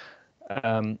team,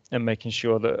 and making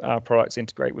sure that our products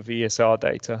integrate with ESR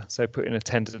data. So putting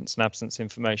attendance and absence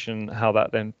information, how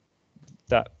that then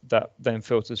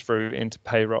filters through into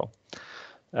payroll.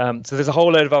 So there's a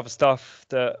whole load of other stuff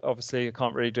that obviously I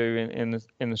can't really do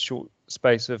in the short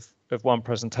space of one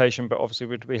presentation, but obviously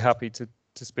we'd be happy to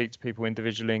speak to people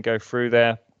individually and go through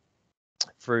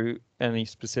any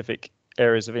specific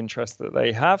areas of interest that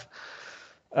they have.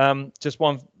 Just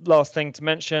one last thing to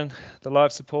mention, the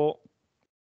live support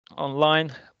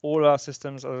online, all our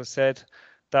systems, as I said,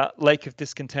 that lake of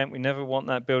discontent, we never want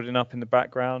that building up in the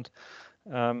background.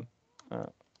 I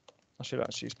should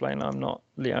actually explain I'm not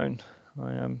Leon.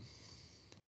 I am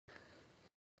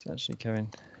actually Kevin.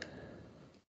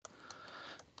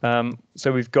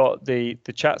 So we've got the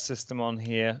chat system on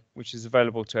here, which is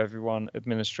available to everyone,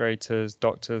 administrators,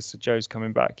 doctors. So Joe's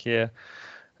coming back here.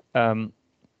 They're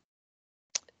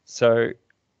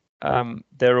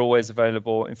always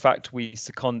available. In fact, we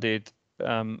seconded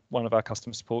one of our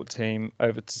customer support team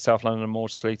over to South London and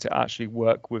Maudsley to actually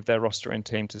work with their rostering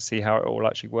team to see how it all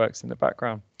actually works in the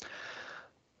background.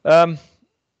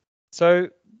 So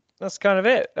that's kind of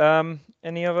it.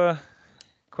 Any other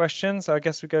questions? I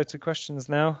guess we go to questions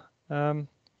now.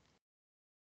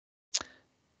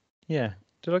 Yeah,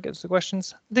 did I get to the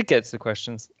questions? I did get to the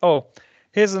questions. Oh,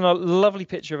 here's a lovely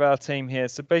picture of our team here.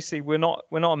 So basically, we're not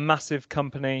a massive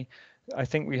company. I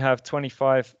think we have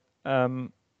 25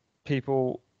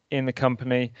 people in the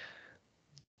company.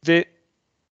 The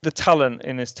talent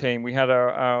in this team, we had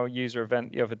our user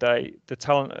event the other day. The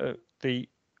talent, the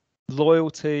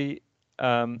loyalty,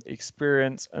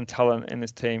 experience and talent in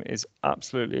this team is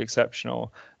absolutely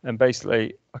exceptional, and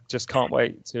basically I just can't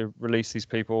wait to release these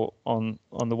people on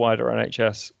the wider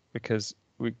NHS, because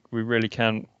we really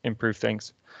can improve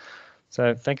things.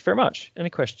 So thank you very much. Any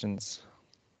questions?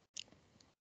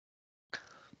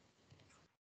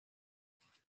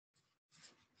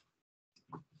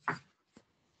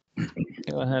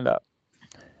 Get my hand up.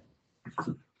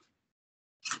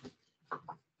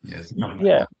 Yes.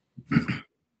 Yeah.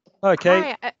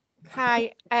 Okay.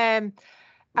 Hi. I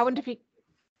wonder if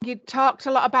you talked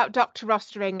a lot about doctor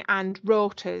rostering and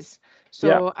rotas.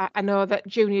 So yeah. I know that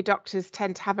junior doctors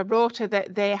tend to have a rota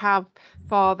that they have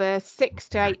for the 6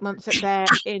 to 8 months that they're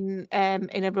in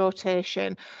a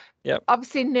rotation. Yep.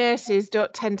 Obviously, nurses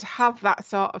don't tend to have that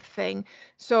sort of thing.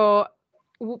 So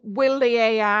will the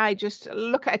AI just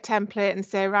look at a template and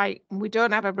say, right, we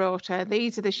don't have a rota.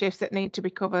 These are the shifts that need to be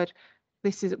covered.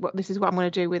 This is what I'm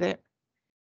going to do with it.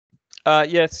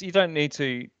 Yes, you don't need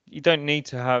to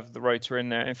have the rota in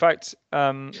there. In fact,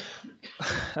 I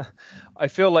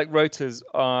feel like rotas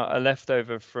are a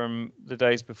leftover from the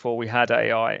days before we had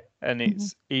AI, and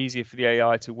it's easier for the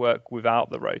AI to work without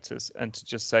the rotas and to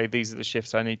just say, these are the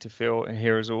shifts I need to fill, and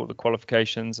here is all the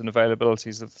qualifications and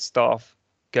availabilities of the staff.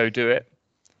 Go do it.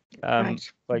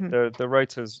 Right. Like the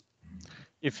rotas.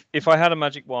 If I had a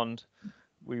magic wand,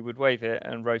 we would waive it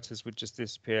and rotas would just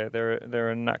disappear. They're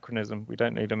an anachronism. We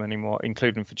don't need them anymore,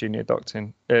 including for junior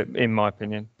doctoring, in my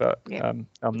opinion. But I'm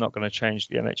not going to change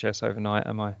the NHS overnight,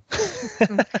 am I?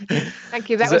 Thank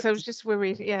you. I was just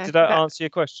worried. Yeah. Did that answer your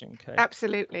question, Kate?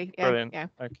 Absolutely. Yeah. Brilliant. Yeah.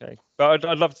 Okay, but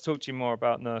I'd love to talk to you more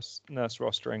about nurse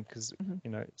rostering, because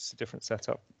it's a different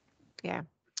setup. Yeah.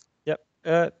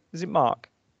 Yep. Is it Mark?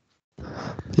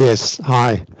 Yes.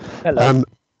 Hi. Hello.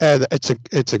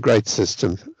 It's a great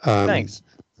system. Thanks.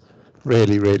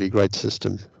 Really, really great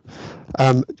system.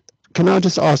 Can I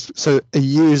just ask, so a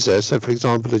user, so for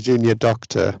example, a junior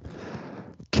doctor,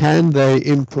 can they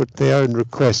input their own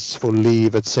requests for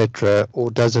leave, etc., or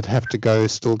does it have to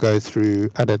still go through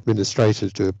an administrator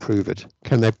to approve it?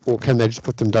 Can they just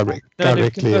put them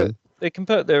directly in? They can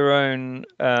put their own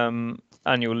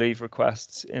annual leave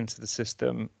requests into the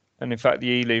system. And in fact,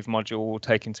 the eLeave module will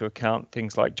take into account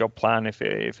things like job plan if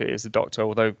it is a doctor,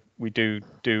 although we do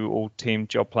all team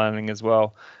job planning as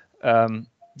well.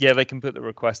 They can put the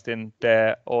request in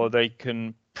there, or they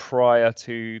can, prior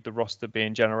to the roster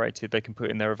being generated, they can put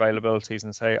in their availabilities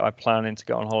and say, I'm planning to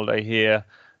go on holiday here,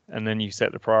 and then you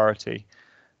set the priority.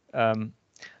 But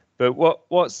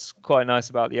what's quite nice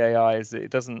about the AI is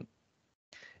that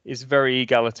it's very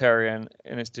egalitarian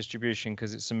in its distribution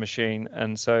because it's a machine,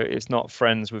 and so it's not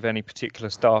friends with any particular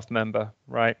staff member,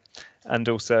 right? And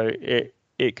also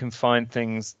it can find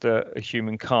things that a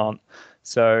human can't.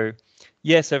 So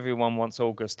yes, everyone wants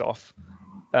August off,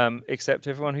 except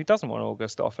everyone who doesn't want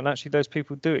August off, and actually those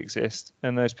people do exist,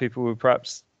 and those people who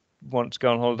perhaps want to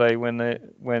go on holiday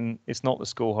when it's not the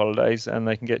school holidays and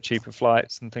they can get cheaper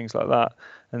flights and things like that,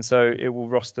 and so it will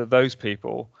roster those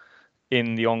people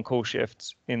in the on-call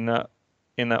shifts in that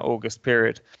August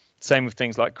period. Same with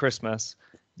things like Christmas.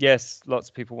 Yes, lots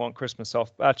of people want Christmas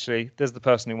off, but actually there's the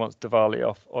person who wants Diwali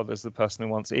off, or there's the person who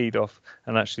wants Eid off,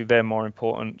 and actually they're more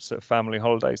important sort of family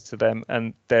holidays to them,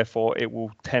 and therefore it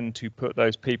will tend to put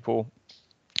those people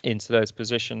into those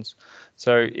positions.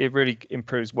 So it really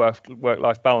improves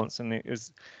work-life balance, and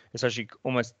it's actually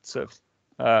almost sort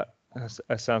of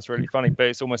it sounds really funny, but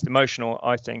it's almost emotional,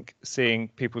 I think, seeing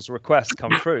people's requests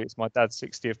come through. It's my dad's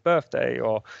 60th birthday,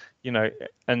 or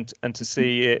and to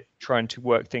see it trying to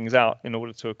work things out in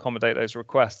order to accommodate those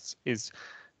requests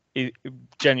it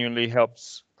genuinely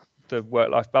helps the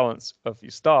work-life balance of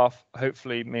your staff.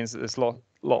 Hopefully means that there's a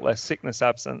lot less sickness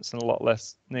absence and a lot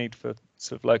less need for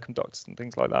sort of locum doctors and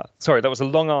things like that. Sorry, that was a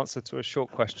long answer to a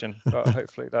short question, but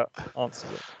hopefully that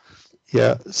answers it.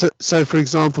 Yeah. So for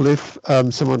example, if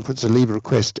someone puts a leave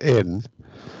request in,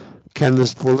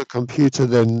 will the computer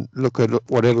then look at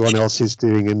what everyone else is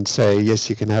doing and say, yes,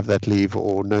 you can have that leave,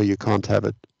 or no, you can't have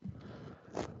it?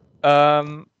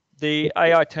 The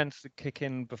AI tends to kick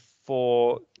in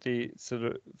before the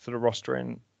for the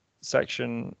rostering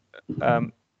section,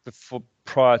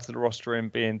 prior to the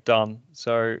rostering being done.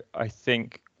 So I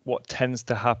think what tends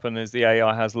to happen is the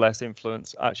AI has less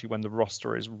influence actually when the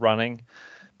roster is running,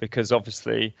 because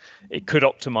obviously it could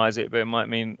optimize it, but it might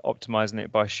mean optimizing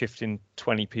it by shifting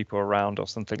 20 people around or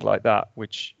something like that,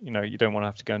 which you don't want to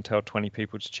have to go and tell 20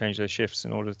 people to change their shifts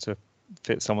in order to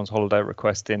fit someone's holiday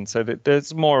request in. So that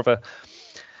there's more of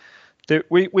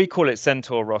we call it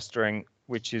centaur rostering,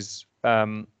 which is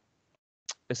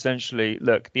essentially,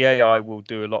 look, the AI will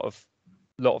do a lot of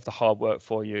the hard work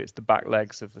for you. It's the back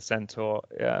legs of the centaur,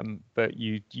 but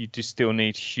you do still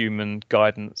need human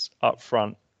guidance up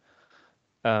front.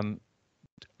 And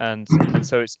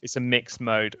so it's a mixed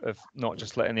mode of not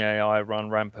just letting the AI run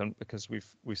rampant, because we've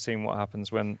seen what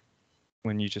happens when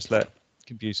you just let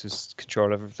computers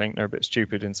control everything. They're a bit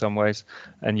stupid in some ways,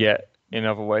 and yet in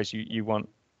other ways you want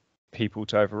people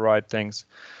to override things.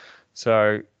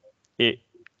 So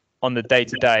on the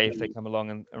day-to-day, if they come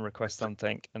along and request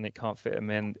something and it can't fit them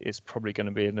in, it's probably going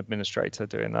to be an administrator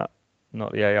doing that,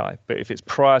 not the AI. But if it's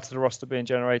prior to the roster being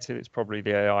generated, it's probably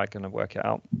the AI going to work it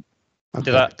out. Okay.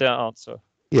 Did that answer?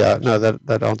 Yeah, no,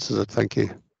 that answers it. Thank you.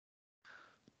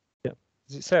 Yeah.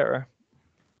 Is it Sarah?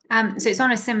 So it's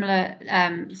on a similar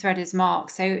thread as Mark.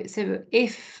 So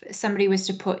if somebody was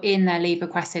to put in their leave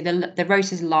request, say the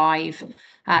rota's live,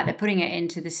 they're putting it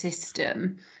into the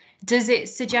system, does it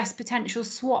suggest potential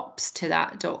swaps to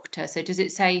that doctor? So does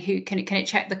it say can it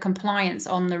check the compliance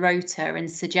on the rota and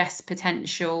suggest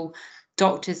potential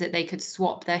doctors that they could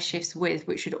swap their shifts with,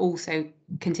 which should also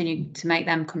continue to make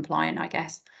them compliant, I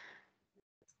guess?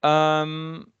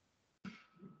 I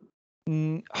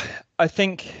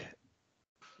think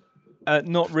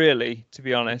not really, to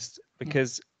be honest,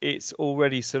 because it's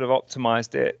already sort of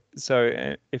optimized it. So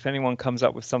if anyone comes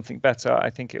up with something better, I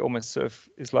think it almost sort of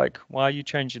is like, why are you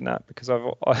changing that? Because I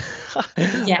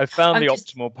found the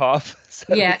optimal path.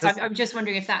 So yeah, so I'm just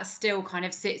wondering if that still kind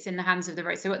of sits in the hands of the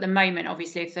rota. So at the moment,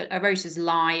 obviously, if a rota's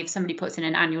live, somebody puts in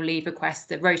an annual leave request,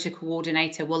 the rota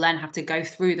coordinator will then have to go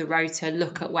through the rota,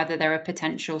 look at whether there are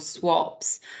potential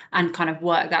swaps and kind of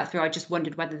work that through. I just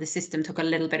wondered whether the system took a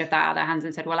little bit of that out of their hands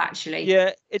and said, well, actually,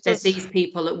 yeah, it there's does. these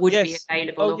people that would be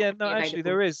available. Oh yeah, no, actually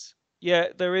there is. Yeah,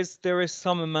 there is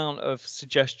some amount of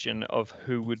suggestion of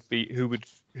who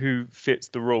fits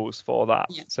the rules for that.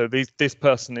 Yeah. So this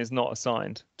person is not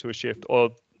assigned to a shift, or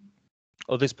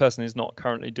this person is not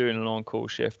currently doing an on-call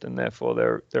shift, and therefore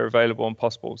they're available on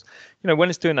possibles. You know, when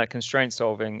it's doing that constraint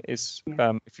solving, is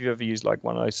if you've ever used like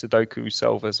one of those Sudoku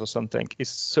solvers or something,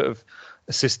 it's sort of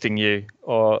assisting you.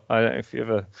 Or I don't know if you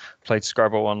ever played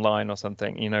Scrabble online or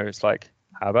something. You know, it's like,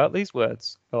 how about these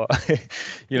words? Or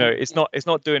you know, it's not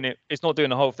doing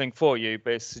the whole thing for you,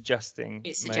 but it's suggesting.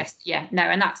 It suggests, yeah, no,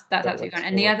 and that's absolutely fine.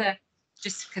 And the other,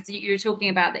 just because you were talking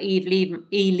about the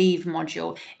e-leave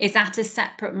module, is that a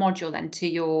separate module then to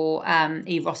your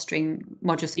e-rostering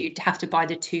module? So you'd have to buy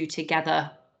the two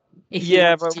together if you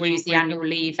want to use the annual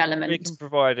leave element. We can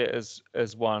provide it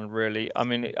as one, really. I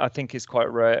mean, I think it's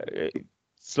quite rare.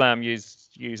 Slam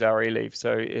use our e-leave,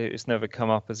 so it's never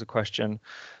come up as a question.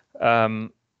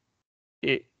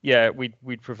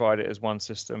 We'd provide it as one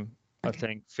system. Okay. I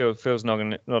think Phil's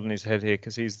nodding his head here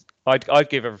because I'd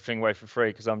give everything away for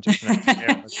free because I'm just an engineer.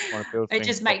 I just want to build things. It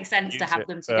just makes sense to have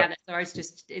them together. So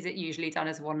is it usually done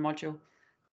as one module?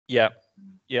 Yeah,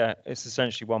 it's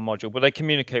essentially one module, but they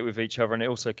communicate with each other, and it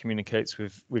also communicates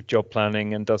with job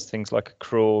planning and does things like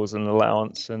accruals and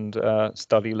allowance and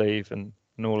study leave and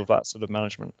all of that sort of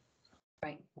management.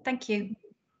 Great, thank you.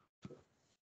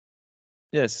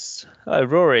 Yes,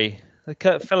 Rory,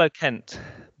 the fellow Kent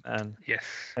man. Yes.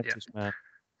 Man.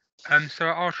 So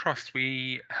at our trust,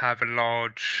 we have a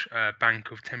large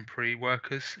bank of temporary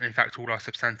workers. And in fact, all our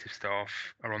substantive staff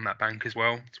are on that bank as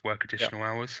well to work additional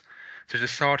hours. So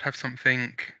does SARD have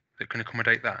something that can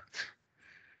accommodate that?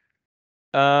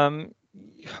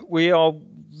 We are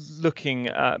looking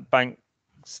at bank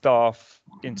staff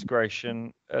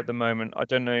integration at the moment. I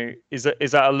don't know, is that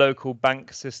a local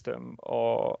bank system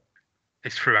or?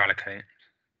 It's through Allocate.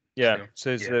 Yeah, so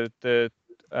it's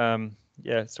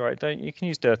sorry, you can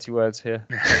use dirty words here.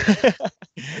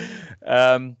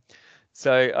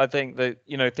 So I think that,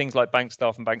 you know, things like bank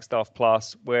staff and bank staff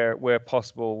plus, where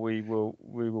possible, we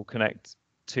will connect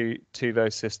to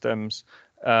those systems.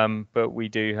 But we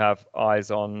do have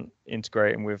eyes on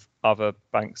integrating with other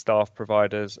bank staff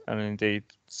providers, and indeed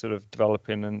sort of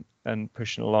developing and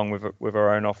pushing along with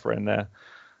our own offering there.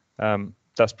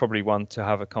 That's probably one to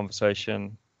have a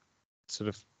conversation sort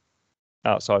of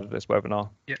outside of this webinar,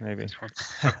 maybe.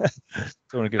 Don't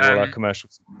want to give all our commercial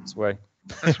secrets away.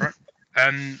 That's right.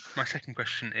 My second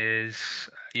question is,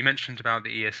 you mentioned about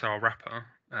the ESR wrapper.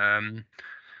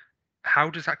 How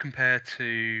does that compare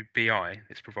to BI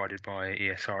that's provided by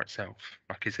ESR itself?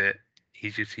 Like, is it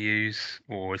easier to use,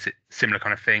 or is it similar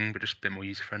kind of thing but just a bit more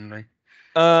user friendly?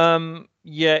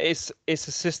 Yeah, it's a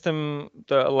system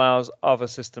that allows other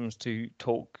systems to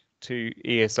talk to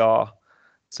ESR.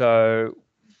 So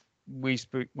we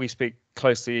speak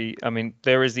closely. I mean,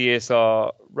 there is the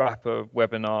ESR wrapper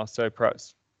webinar, so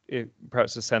perhaps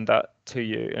to send that to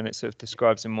you, and it sort of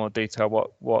describes in more detail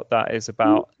what that is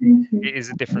about. It is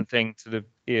a different thing to the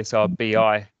ESR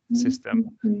BI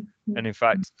system, and in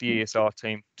fact, the ESR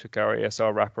team took our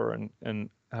ESR wrapper and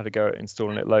had a go at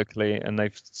installing it locally, and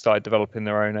they've started developing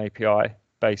their own API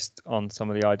based on some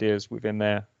of the ideas within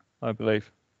there, I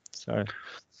believe. So.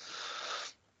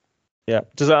 Yeah,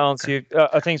 does that answer you?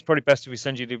 I think it's probably best if we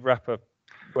send you the wrapper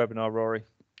webinar, Rory.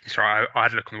 Sorry, I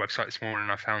had a look on the website this morning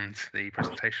and I found the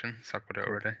presentation, so I've got it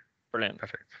already. Brilliant.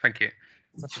 Perfect. Thank you.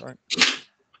 That's right.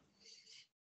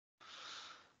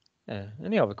 Yeah.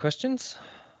 Any other questions?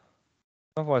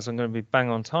 Otherwise, I'm going to be bang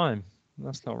on time.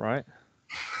 That's not right.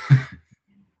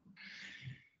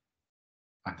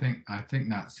 I think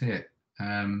that's it.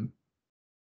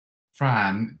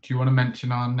 Fran, do you want to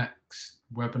mention our next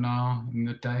webinar and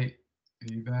the date?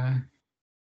 Are you there?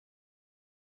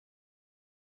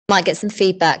 Might get some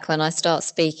feedback when I start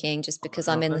speaking, just because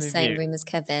I'm in the same room as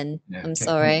Kevin. Yeah, I'm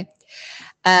sorry.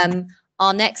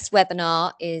 Our next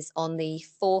webinar is on the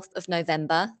 4th of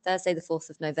November, Thursday the 4th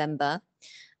of November,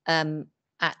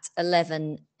 at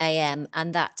 11 a.m.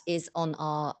 And that is on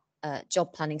our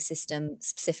job planning system,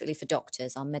 specifically for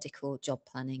doctors, our medical job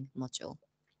planning module.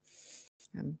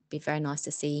 Be very nice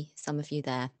to see some of you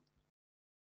there.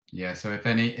 Yeah, so if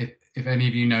any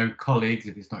of you know colleagues,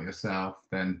 if it's not yourself,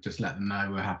 then just let them know.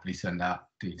 We'll happily send out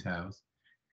details.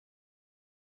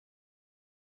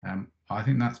 I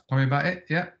think that's probably about it.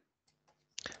 Yeah.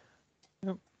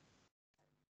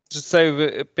 Just say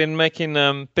we've been making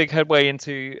big headway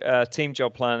into team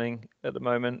job planning at the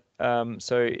moment.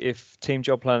 So if team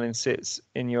job planning sits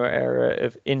in your area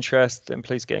of interest, then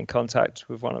please get in contact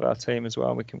with one of our team as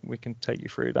well. We can take you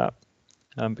through that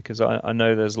because I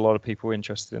know there's a lot of people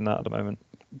interested in that at the moment.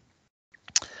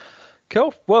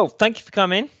 Cool. Well, thank you for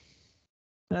coming,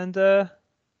 and have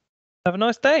a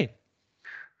nice day.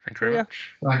 Thank you very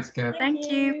much. Thanks, Kev.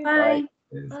 Thank you. Bye.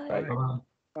 Cheers. Bye. Bye-bye.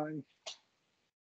 Bye.